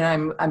listening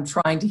and I'm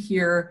trying to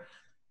hear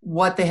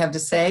what they have to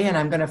say, and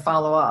I'm going to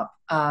follow up.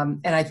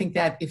 And I think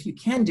that if you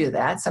can do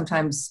that,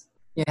 sometimes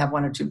you have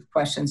one or two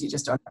questions, you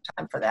just don't have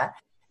time for that.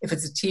 If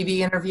it's a TV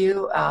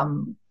interview,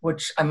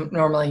 which I'm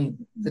normally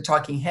the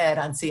talking head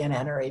on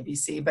CNN or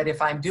ABC, but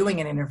if I'm doing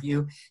an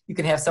interview, you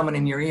can have someone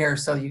in your ear,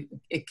 so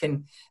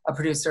a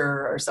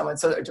producer or someone,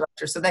 so a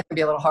director, so that can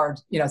be a little hard.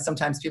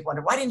 Sometimes people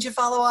wonder, why didn't you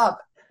follow up?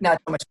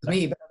 Not so much with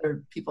me, but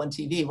other people in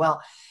TV.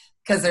 Well,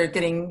 because they're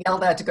getting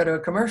yelled at to go to a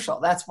commercial.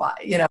 That's why,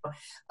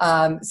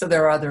 so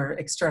there are other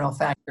external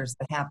factors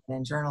that happen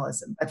in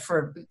journalism. But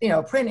for,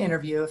 print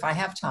interview, if I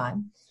have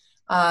time,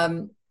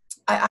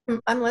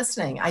 I'm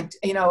listening. I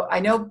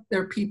know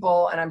there are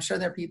people, and I'm sure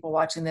there are people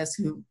watching this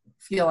who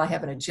feel I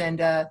have an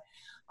agenda.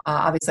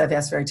 Obviously, I've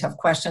asked very tough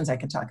questions. I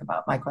can talk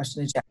about my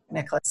question to Jack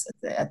Nicklaus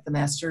at the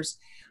Masters,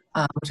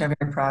 which I'm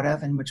very proud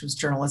of, and which was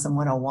Journalism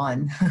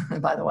 101,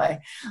 by the way.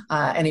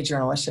 Any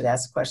journalist should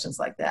ask questions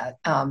like that.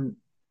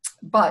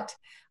 But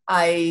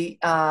I,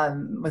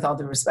 with all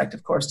due respect,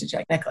 of course, to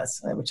Jack Nicklaus,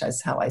 which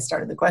is how I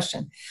started the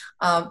question.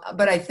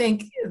 But I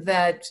think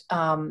that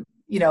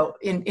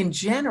in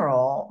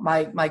general,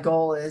 my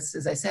goal is,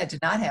 as I said,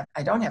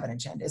 I don't have an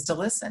agenda, is to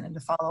listen and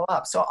to follow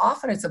up. So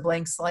often it's a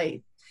blank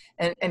slate.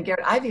 And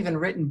Garrett, I've even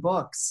written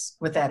books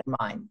with that in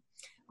mind.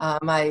 I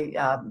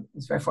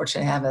was very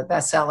fortunate to have a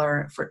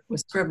bestseller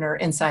with Scribner,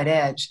 Inside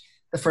Edge,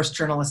 the first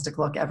journalistic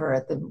look ever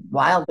at the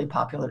wildly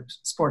popular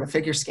sport of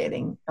figure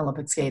skating,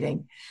 Olympic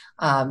skating,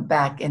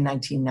 back in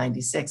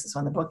 1996 is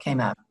when the book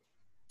came out.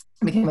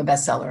 It became a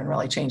bestseller and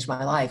really changed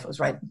my life. It was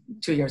right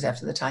 2 years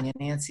after the Tanya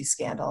Nancy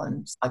scandal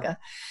and saga.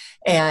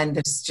 And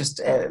it's just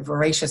a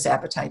voracious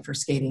appetite for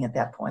skating at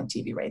that point,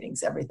 TV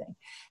ratings, everything.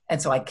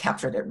 And so I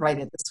captured it right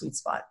at the sweet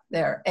spot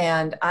there.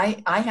 And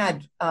I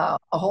had a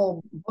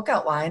whole book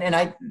outline.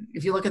 And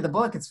if you look at the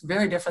book, it's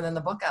very different than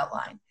the book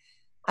outline.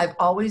 I've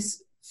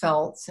always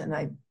felt,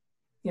 and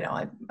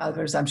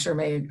others I'm sure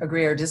may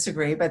agree or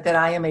disagree, but that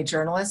I am a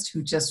journalist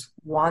who just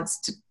wants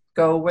to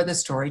go where the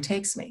story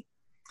takes me.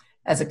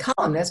 As a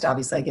columnist,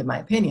 obviously I give my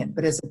opinion,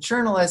 but as a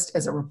journalist,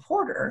 as a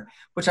reporter,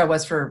 which I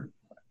was for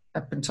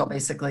up until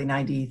basically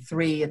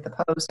 93 at the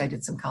Post, I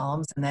did some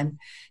columns, and then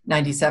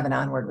 97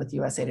 onward with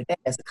USA Today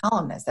as a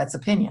columnist. That's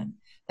opinion.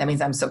 That means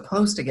I'm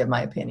supposed to give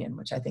my opinion,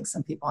 which I think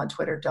some people on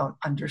Twitter don't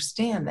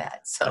understand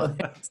that. So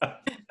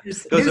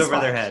goes over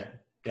their head.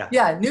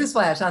 Yeah,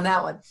 newsflash on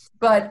that one.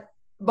 But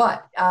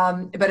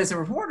as a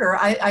reporter,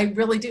 I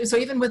really do. So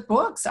even with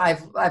books,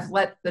 I've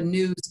let the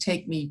news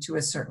take me to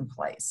a certain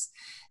place.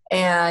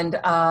 And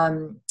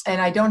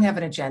I don't have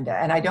an agenda,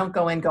 and I don't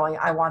go in going,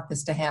 I want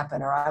this to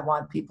happen, or I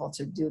want people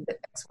to do the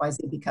X, Y,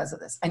 Z because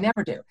of this. I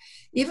never do.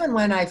 Even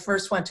when I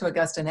first went to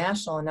Augusta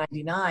National in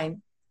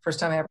 99, first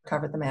time I ever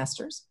covered the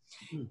Masters,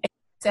 and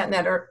sat in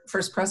that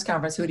first press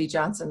conference, Hootie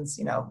Johnson's,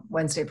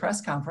 Wednesday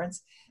press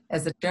conference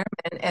as the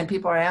chairman, and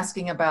people are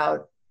asking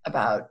about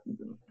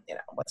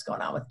what's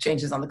going on with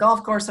changes on the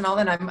golf course and all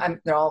that.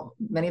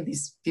 Many of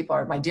these people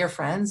are my dear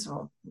friends.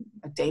 Well,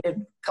 I've dated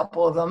a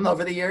couple of them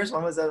over the years.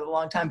 One was a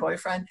longtime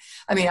boyfriend.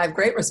 I mean, I have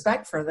great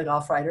respect for the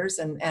golf writers.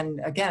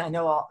 And again, I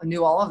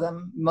knew all of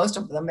them, most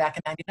of them back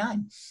in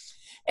 99.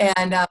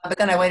 And, but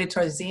then I waited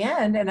towards the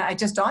end, and it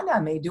just dawned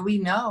on me, do we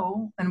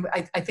know? And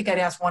I think I'd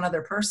asked one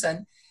other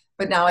person,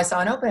 but now I saw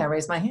an opening. I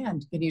raised my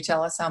hand. Can you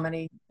tell us how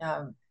many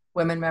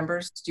women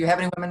members? Do you have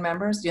any women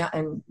members? Do you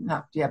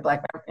have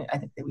black members? I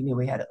think that we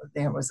knew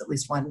there was at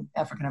least one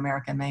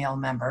African-American male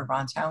member,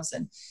 Ron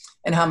Townsend.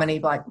 And how many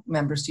black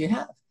members do you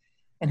have?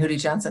 And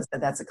Hootie Johnson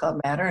said, that's a club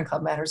matter, and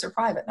club matters are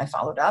private. And I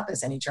followed up,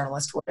 as any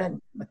journalist would,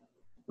 and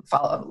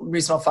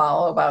reasonable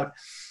follow about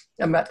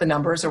the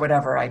numbers or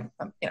whatever.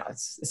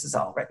 This is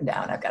all written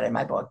down. I've got it in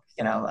my book,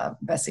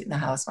 Best Seat in the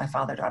House, my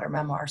father-daughter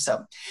memoir.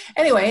 So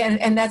anyway,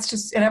 and that's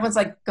just, and everyone's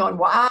like going,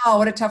 wow,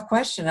 what a tough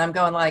question. And I'm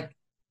going like,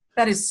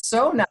 that is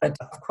so not a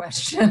tough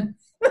question.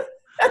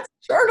 That's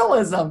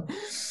journalism.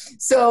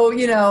 So,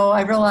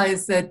 I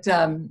realized that,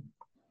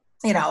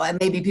 and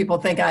maybe people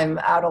think I'm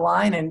out of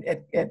line and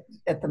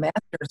at the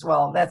Masters.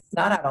 Well, that's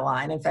not out of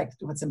line. In fact,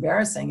 what's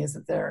embarrassing is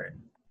that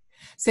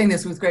saying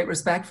this with great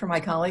respect for my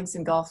colleagues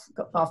in golf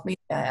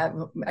media.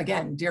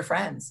 Again, dear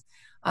friends,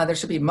 there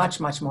should be much,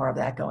 much more of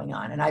that going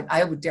on. And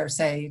I would dare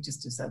say,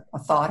 just as a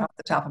thought off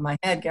the top of my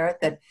head, Garrett,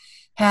 that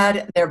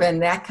had there been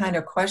that kind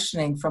of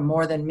questioning from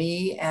more than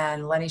me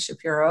and Lenny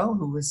Shapiro,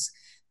 who was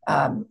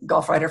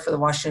golf writer for the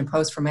Washington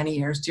Post for many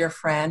years, dear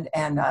friend,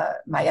 and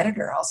my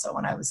editor also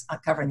when I was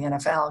covering the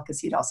NFL, because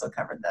he'd also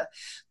covered the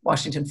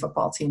Washington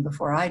football team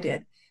before I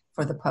did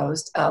for the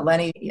Post.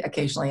 Lenny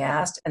occasionally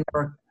asked, and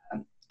there were a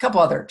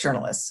couple other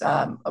journalists,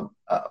 a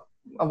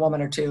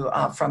woman or two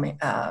from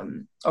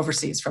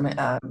overseas, from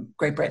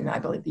Great Britain, I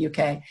believe, the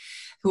UK,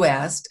 who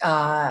asked,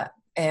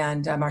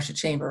 and Marcia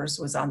Chambers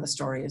was on the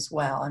story as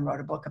well and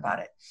wrote a book about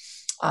it,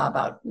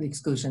 about the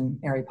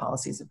exclusionary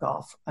policies of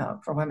golf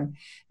for women.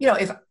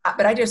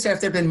 But I just say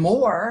if there had been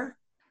more,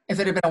 if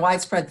it had been a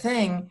widespread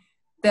thing,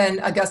 then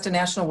Augusta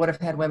National would have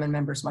had women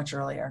members much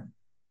earlier.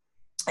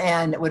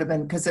 And it would have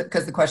been, because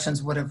the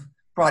questions would have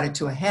brought it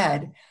to a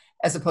head,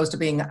 as opposed to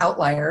being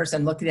outliers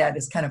and looking at it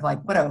as kind of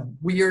like, what a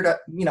weird,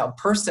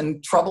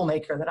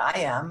 troublemaker that I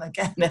am.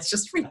 Again, that's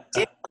just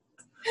ridiculous.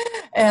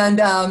 And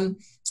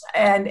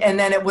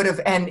then it would have,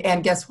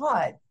 and guess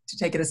what? To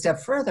take it a step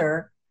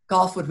further,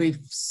 golf would be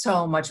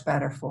so much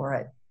better for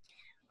it.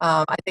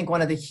 I think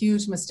one of the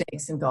huge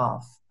mistakes in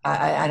golf,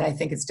 and I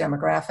think it's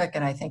demographic,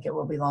 and I think it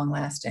will be long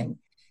lasting,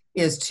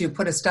 is to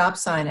put a stop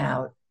sign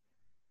out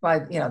by,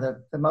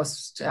 the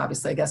most,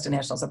 obviously Augusta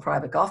National is a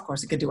private golf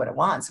course. It could do what it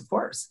wants, of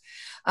course.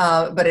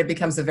 But it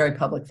becomes a very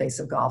public face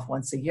of golf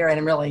once a year. And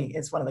it really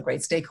is one of the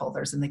great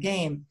stakeholders in the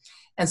game.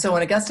 And so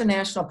when Augusta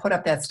National put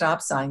up that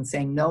stop sign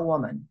saying, no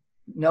women,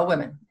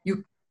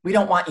 we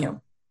don't want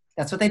you.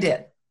 That's what they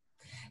did.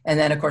 And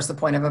then, of course, the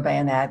point of a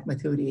bayonet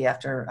with Hootie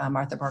after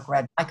Martha Burke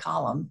read my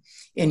column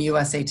in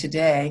USA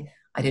Today.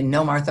 I didn't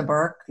know Martha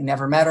Burke,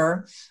 never met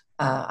her.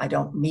 I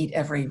don't meet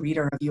every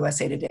reader of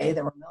USA Today.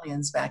 There were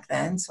millions back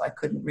then, so I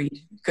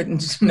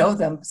couldn't know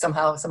them.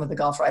 Somehow some of the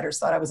golf writers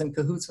thought I was in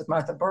cahoots with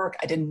Martha Burke.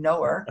 I didn't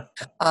know her.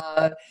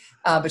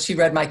 But she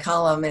read my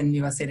column in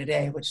USA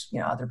Today, which,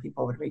 other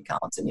people would read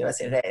columns in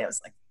USA Today. It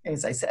was like,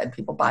 as I said,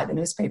 people buy the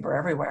newspaper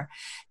everywhere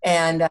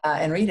and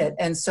read it.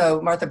 And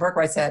so Martha Burke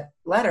writes that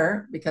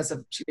letter because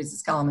she reads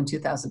this column in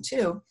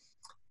 2002.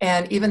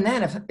 And even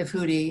then, if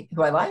Hootie,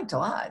 who I liked a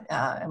lot,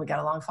 and we got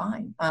along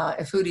fine,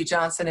 if Hootie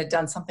Johnson had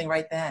done something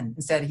right then,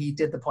 instead he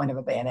did the point of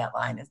a bayonet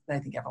line, as I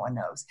think everyone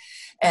knows,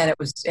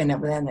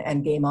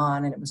 and game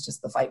on, and it was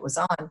just the fight was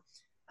on.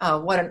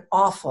 What an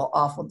awful,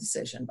 awful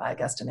decision by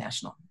Augusta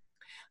National.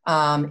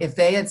 If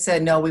they had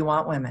said, no, we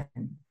want women,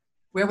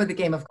 where would the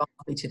game of golf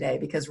be today?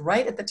 Because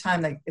right at the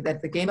time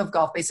that the game of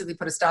golf basically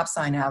put a stop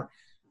sign out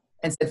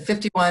and said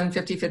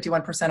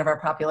 51% of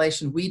our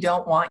population, we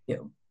don't want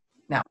you.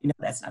 Now,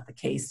 that's not the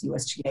case.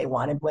 USGA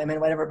wanted women,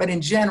 whatever. But in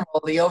general,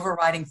 the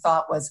overriding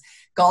thought was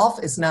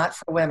golf is not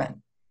for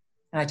women.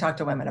 And I talked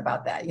to women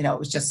about that. It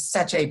was just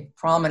such a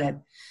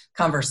prominent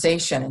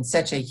conversation and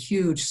such a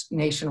huge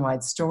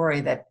nationwide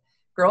story that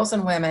girls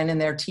and women in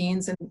their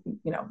teens and,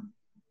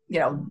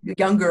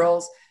 young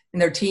girls in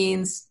their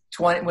teens,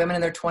 women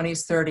in their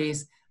 20s,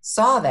 30s,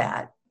 saw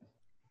that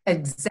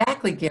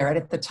exactly, Garrett,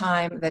 at the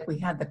time that we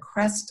had the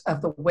crest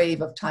of the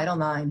wave of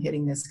Title IX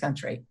hitting this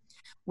country,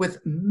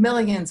 with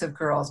millions of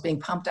girls being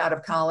pumped out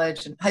of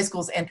college and high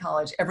schools and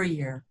college every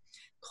year,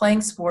 playing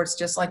sports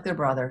just like their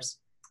brothers,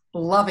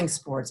 loving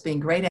sports, being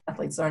great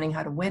athletes, learning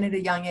how to win at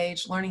a young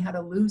age, learning how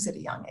to lose at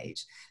a young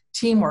age,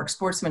 teamwork,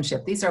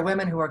 sportsmanship. These are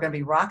women who are going to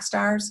be rock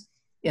stars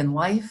in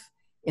life,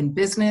 in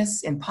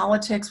business, in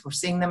politics. We're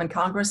seeing them in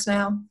Congress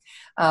now.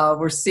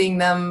 We're seeing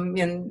them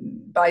in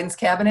Biden's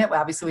cabinet.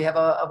 Well, obviously, we have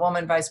a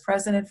woman vice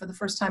president for the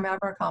first time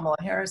ever, Kamala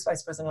Harris,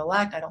 vice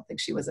president-elect. I don't think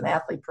she was an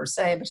athlete per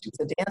se, but she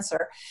was a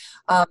dancer.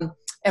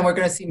 And we're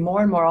going to see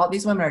more and more. All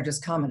these women are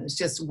just coming. It's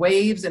just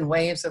waves and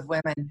waves of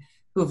women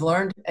who've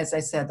learned, as I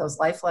said, those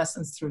life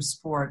lessons through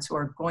sports, who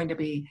are going to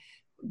be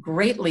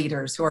great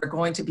leaders, who are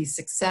going to be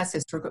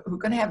successes, who are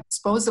going to have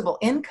disposable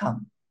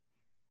income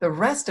the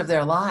rest of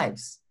their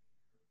lives.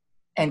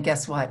 And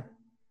guess what?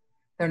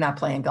 They're not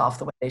playing golf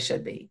the way they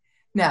should be.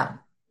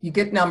 Now, you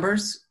get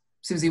numbers.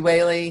 Susie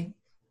Whaley,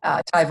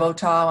 Ty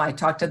Votaw, I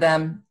talked to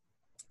them.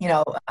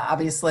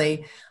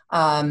 Obviously,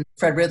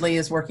 Fred Ridley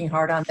is working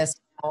hard on this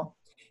now.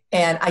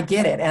 And I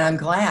get it, and I'm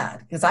glad,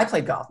 because I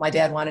played golf. My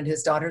dad wanted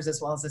his daughters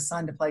as well as his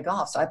son to play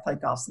golf. So I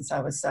played golf since I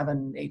was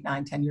 7, 8,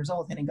 9, 10 years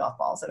old, hitting golf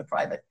balls at a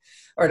public.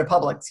 My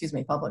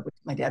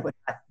dad would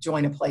not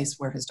join a place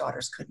where his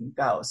daughters couldn't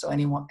go. So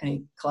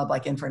any club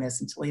like Inverness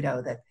in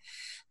Toledo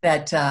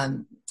that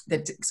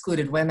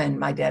excluded women,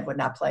 my dad would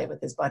not play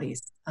with his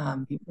buddies.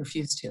 He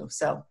refused to.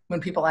 So when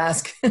people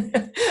ask, how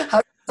does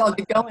this all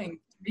get going to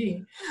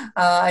me?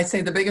 I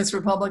say the biggest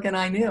Republican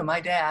I knew,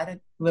 my dad,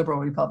 liberal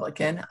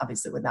Republican,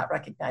 obviously would not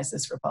recognize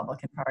this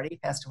Republican Party,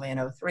 passed away in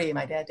 2003,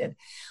 my dad did.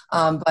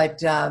 But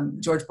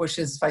George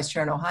Bush's vice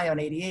chair in Ohio in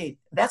 88,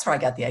 that's where I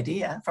got the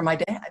idea from my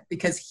dad,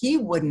 because he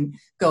wouldn't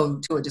go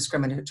to a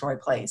discriminatory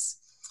place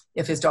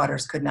if his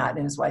daughters could not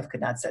and his wife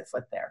could not set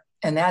foot there.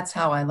 And that's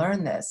how I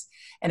learned this.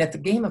 And if the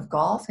game of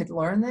golf had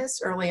learned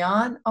this early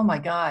on, oh my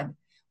God,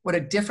 what a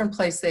different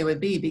place they would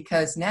be,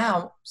 because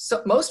now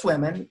most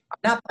women are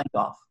not playing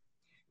golf.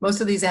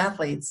 Most of these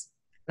athletes,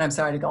 and I'm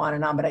sorry to go on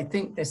and on, but I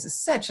think this is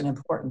such an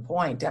important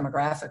point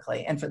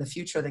demographically and for the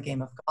future of the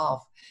game of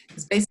golf,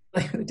 because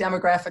basically the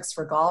demographics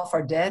for golf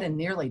are dead and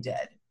nearly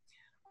dead.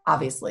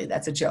 Obviously,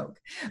 that's a joke,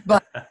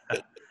 but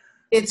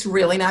it's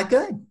really not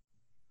good.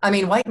 I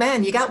mean, white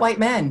men, you got white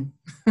men.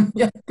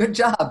 Yeah, good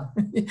job.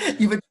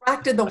 You've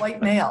attracted the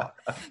white male.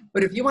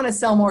 But if you want to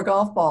sell more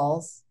golf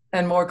balls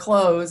and more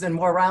clothes and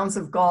more rounds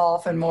of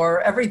golf and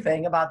more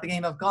everything about the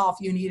game of golf,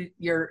 you need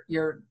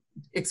your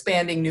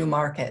expanding new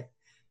market.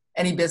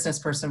 Any business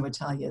person would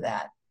tell you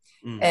that.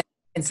 And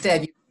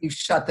instead, you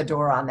shut the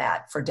door on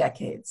that for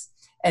decades.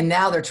 And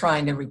now they're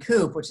trying to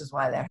recoup, which is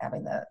why they're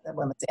having the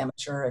women's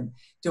amateur and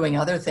doing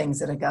other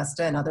things at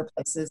Augusta and other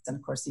places. And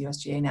of course, the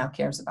USGA now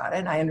cares about it.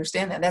 And I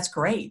understand that. That's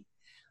great.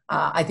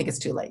 I think it's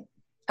too late.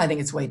 I think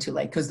it's way too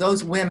late, because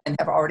those women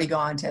have already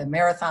gone to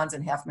marathons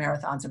and half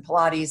marathons and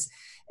Pilates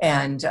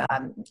and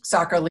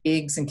soccer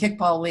leagues and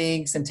kickball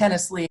leagues and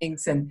tennis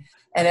leagues and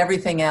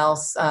everything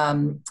else.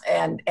 And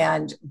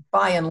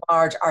by and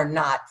large are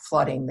not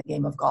flooding the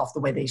game of golf the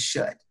way they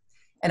should.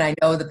 And I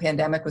know the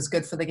pandemic was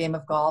good for the game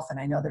of golf. And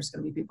I know there's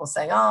going to be people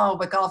saying, oh,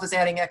 but golf is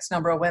adding X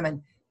number of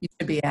women. You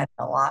should be adding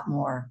a lot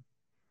more.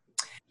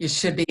 You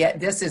should be,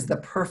 this is the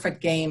perfect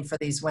game for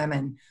these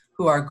women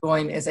who are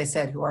going, as I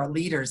said, who are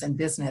leaders in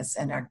business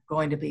and are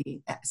going to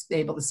be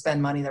able to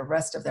spend money the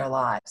rest of their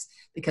lives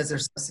because they're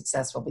so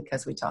successful,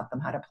 because we taught them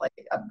how to play,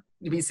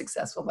 to be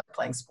successful by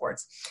playing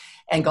sports.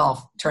 And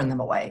golf turned them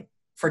away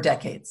for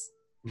decades.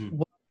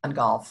 Well done,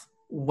 golf.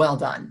 Well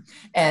done.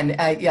 And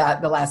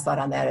the last thought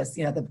on that is,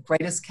 the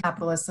greatest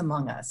capitalists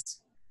among us,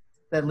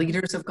 the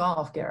leaders of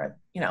golf, Garrett,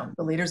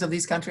 the leaders of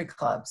these country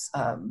clubs,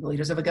 the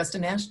leaders of Augusta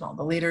National,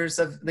 the leaders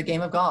of the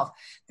game of golf,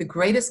 the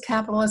greatest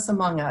capitalists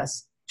among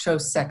us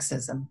chose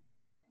sexism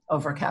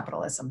over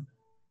capitalism.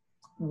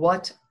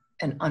 What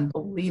an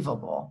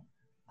unbelievable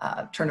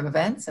turn of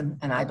events, and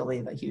I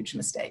believe a huge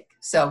mistake.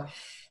 So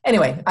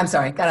anyway, I'm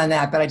sorry, got on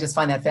that, but I just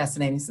find that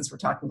fascinating since we're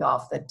talking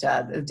golf, that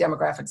the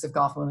demographics of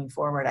golf moving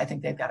forward, I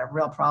think they've got a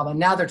real problem.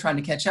 Now they're trying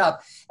to catch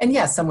up. And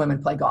yes, some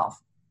women play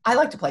golf. I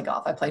like to play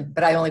golf.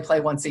 But I only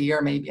play once a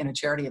year, maybe in a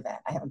charity event.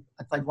 I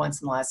played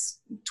twice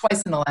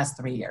in the last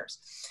 3 years.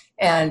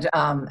 And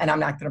I'm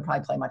not going to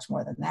probably play much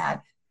more than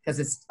that, because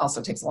it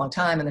also takes a long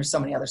time and there's so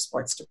many other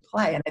sports to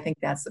play. And I think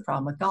that's the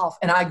problem with golf.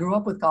 And I grew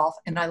up with golf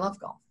and I love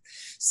golf.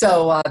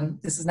 So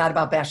this is not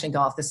about bashing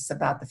golf. This is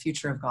about the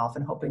future of golf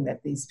and hoping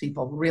that these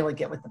people really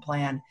get with the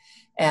plan.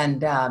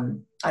 And I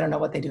don't know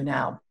what they do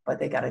now, but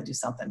they got to do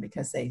something,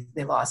 because they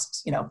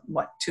lost,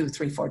 2,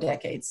 3, 4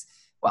 decades.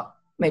 Well,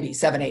 maybe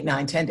 7, 8,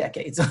 9, 10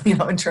 decades,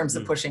 in terms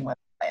of pushing women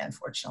away,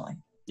 unfortunately.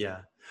 Yeah.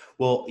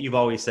 Well, you've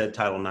always said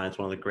Title IX is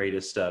one of the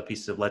greatest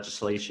pieces of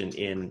legislation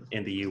in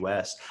the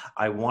U.S.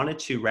 I wanted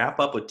to wrap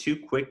up with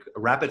 2 quick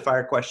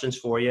rapid-fire questions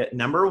for you.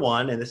 Number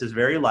one, and this is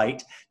very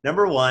light.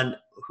 Number one,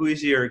 who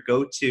is your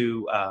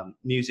go-to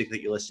music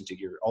that you listen to,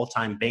 your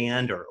all-time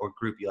band or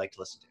group you like to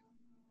listen to?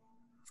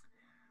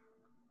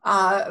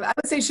 I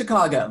would say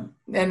Chicago,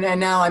 and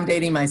now I'm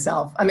dating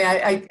myself. I mean,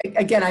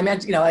 I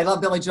mentioned, I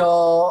love Billy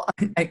Joel,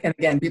 and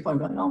again, people are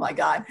going, oh my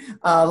God,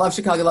 love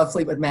Chicago, love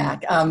Fleetwood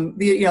Mac.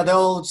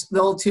 The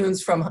old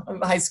tunes from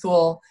high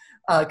school,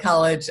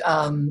 college.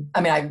 I'm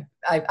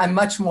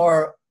much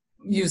more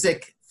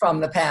music from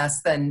the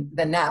past than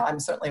now. I'm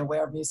certainly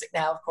aware of music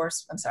now, of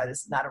course. I'm sorry,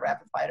 this is not a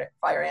rapid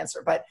fire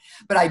answer, but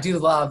I do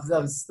love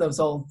those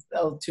old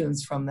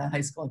tunes from the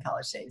high school and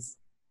college days.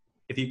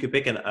 If you could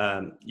pick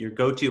your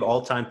go-to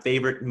all-time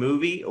favorite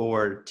movie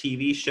or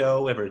TV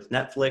show, whether it's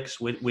Netflix,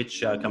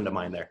 which come to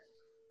mind there?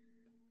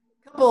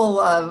 Couple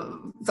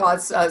of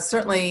thoughts.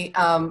 Certainly,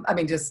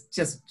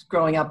 just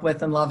growing up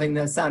with and loving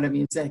the Sound of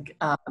Music.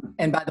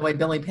 And by the way,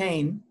 Billy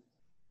Payne,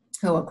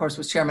 who of course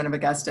was chairman of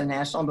Augusta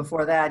National, and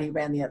before that he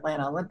ran the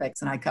Atlanta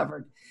Olympics, and I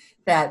covered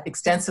that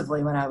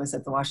extensively when I was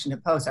at the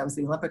Washington Post. I was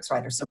the Olympics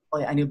writer, so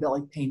I knew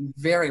Billy Payne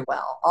very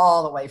well,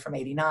 all the way from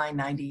 89,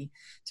 90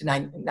 to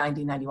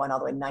 90, 91, all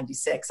the way to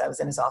 96. I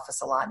was in his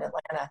office a lot in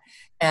Atlanta,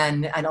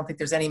 and I don't think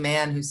there's any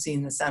man who's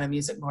seen The Sound of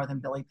Music more than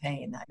Billy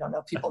Payne. I don't know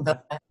if people know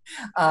that.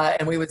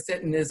 And we would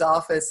sit in his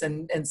office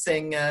and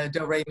sing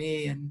Do Re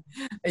Mi, and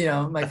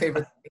my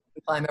favorite thing,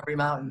 Climb Every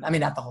Mountain. I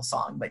mean, not the whole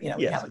song, but we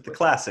have the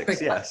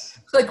classics.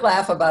 Quick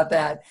laugh about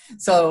that.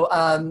 So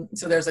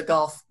there's a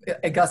golf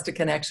Augusta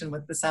connection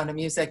with The Sound of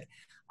Music.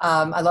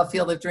 I love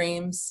Field of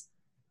Dreams.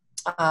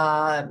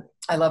 I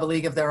love A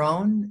League of Their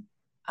Own.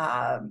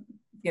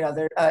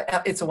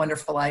 It's a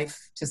Wonderful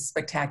Life, just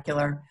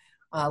spectacular.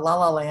 La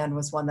La Land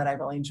was one that I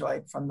really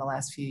enjoyed from the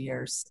last few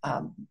years.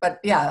 But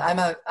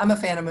yeah, I'm a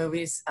fan of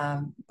movies,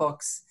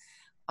 books,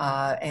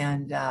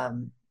 and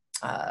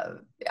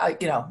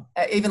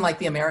even like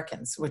The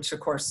Americans, which of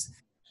course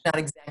not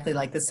exactly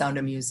like The Sound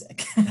of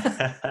Music.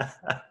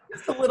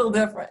 It's a little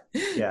different.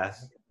 Yeah.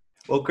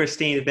 Well,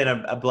 Christine, it's been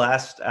a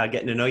blast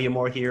getting to know you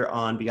more here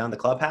on Beyond the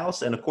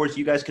Clubhouse. And of course,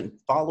 you guys can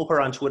follow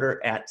her on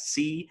Twitter at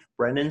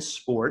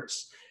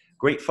 @CBrennanSports.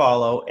 Great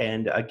follow.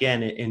 And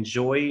again,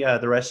 enjoy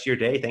the rest of your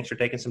day. Thanks for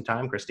taking some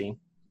time, Christine.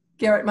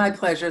 Garrett, my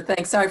pleasure.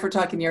 Thanks. Sorry for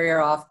talking your ear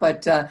off,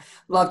 but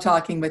love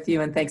talking with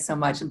you, and thanks so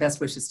much, and best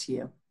wishes to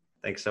you.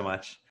 Thanks so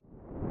much.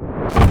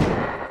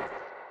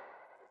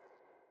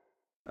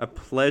 A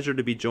pleasure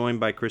to be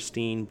joined by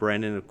Christine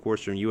Brennan, of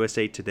course, from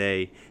USA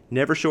Today.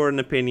 Never short in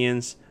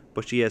opinions,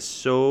 but she has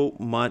so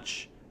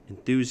much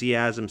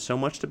enthusiasm, so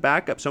much to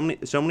back up, so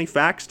many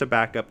facts to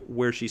back up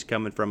where she's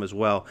coming from as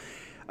well.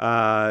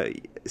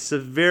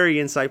 Some very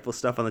insightful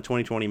stuff on the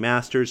 2020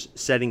 Masters,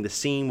 setting the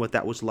scene, what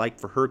that was like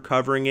for her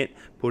covering it,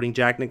 putting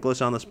Jack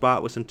Nicklaus on the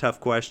spot with some tough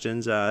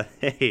questions.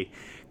 Hey,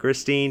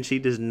 Christine, she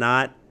does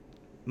not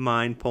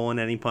mind pulling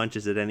any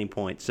punches at any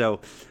point.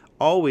 So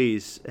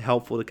always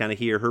helpful to kind of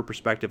hear her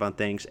perspective on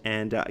things.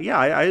 And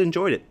I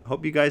enjoyed it.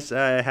 Hope you guys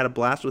had a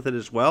blast with it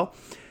as well.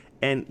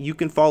 And you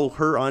can follow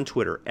her on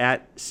Twitter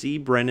at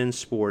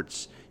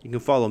CBrennanSports. You can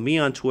follow me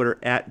on Twitter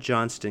at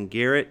Johnston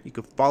Garrett. You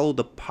can follow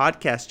the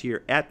podcast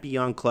here at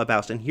Beyond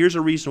Clubhouse. And here's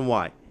a reason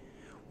why.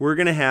 We're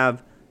going to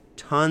have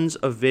tons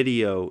of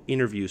video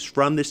interviews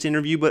from this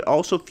interview, but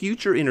also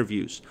future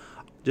interviews.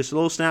 Just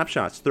little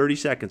snapshots, 30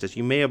 seconds, as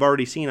you may have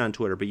already seen on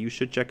Twitter, but you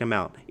should check them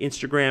out.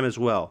 Instagram as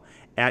well,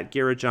 at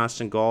Garrett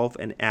Johnston Golf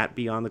and at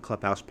Beyond the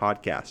Clubhouse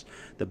Podcast.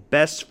 The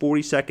best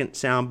 40-second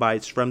sound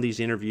bites from these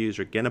interviews,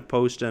 are going to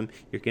post them.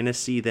 You're going to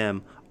see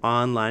them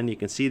online. You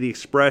can see the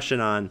expression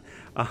on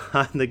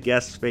the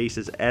guests'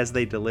 faces as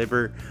they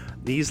deliver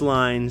these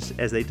lines,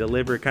 as they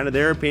deliver kind of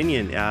their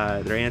opinion,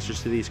 their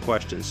answers to these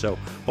questions. So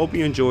hope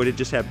you enjoyed it.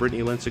 Just had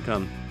Brittany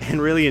Lincecum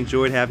and really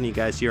enjoyed having you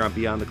guys here on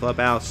Beyond the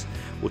Clubhouse.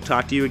 We'll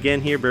talk to you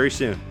again here very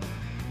soon.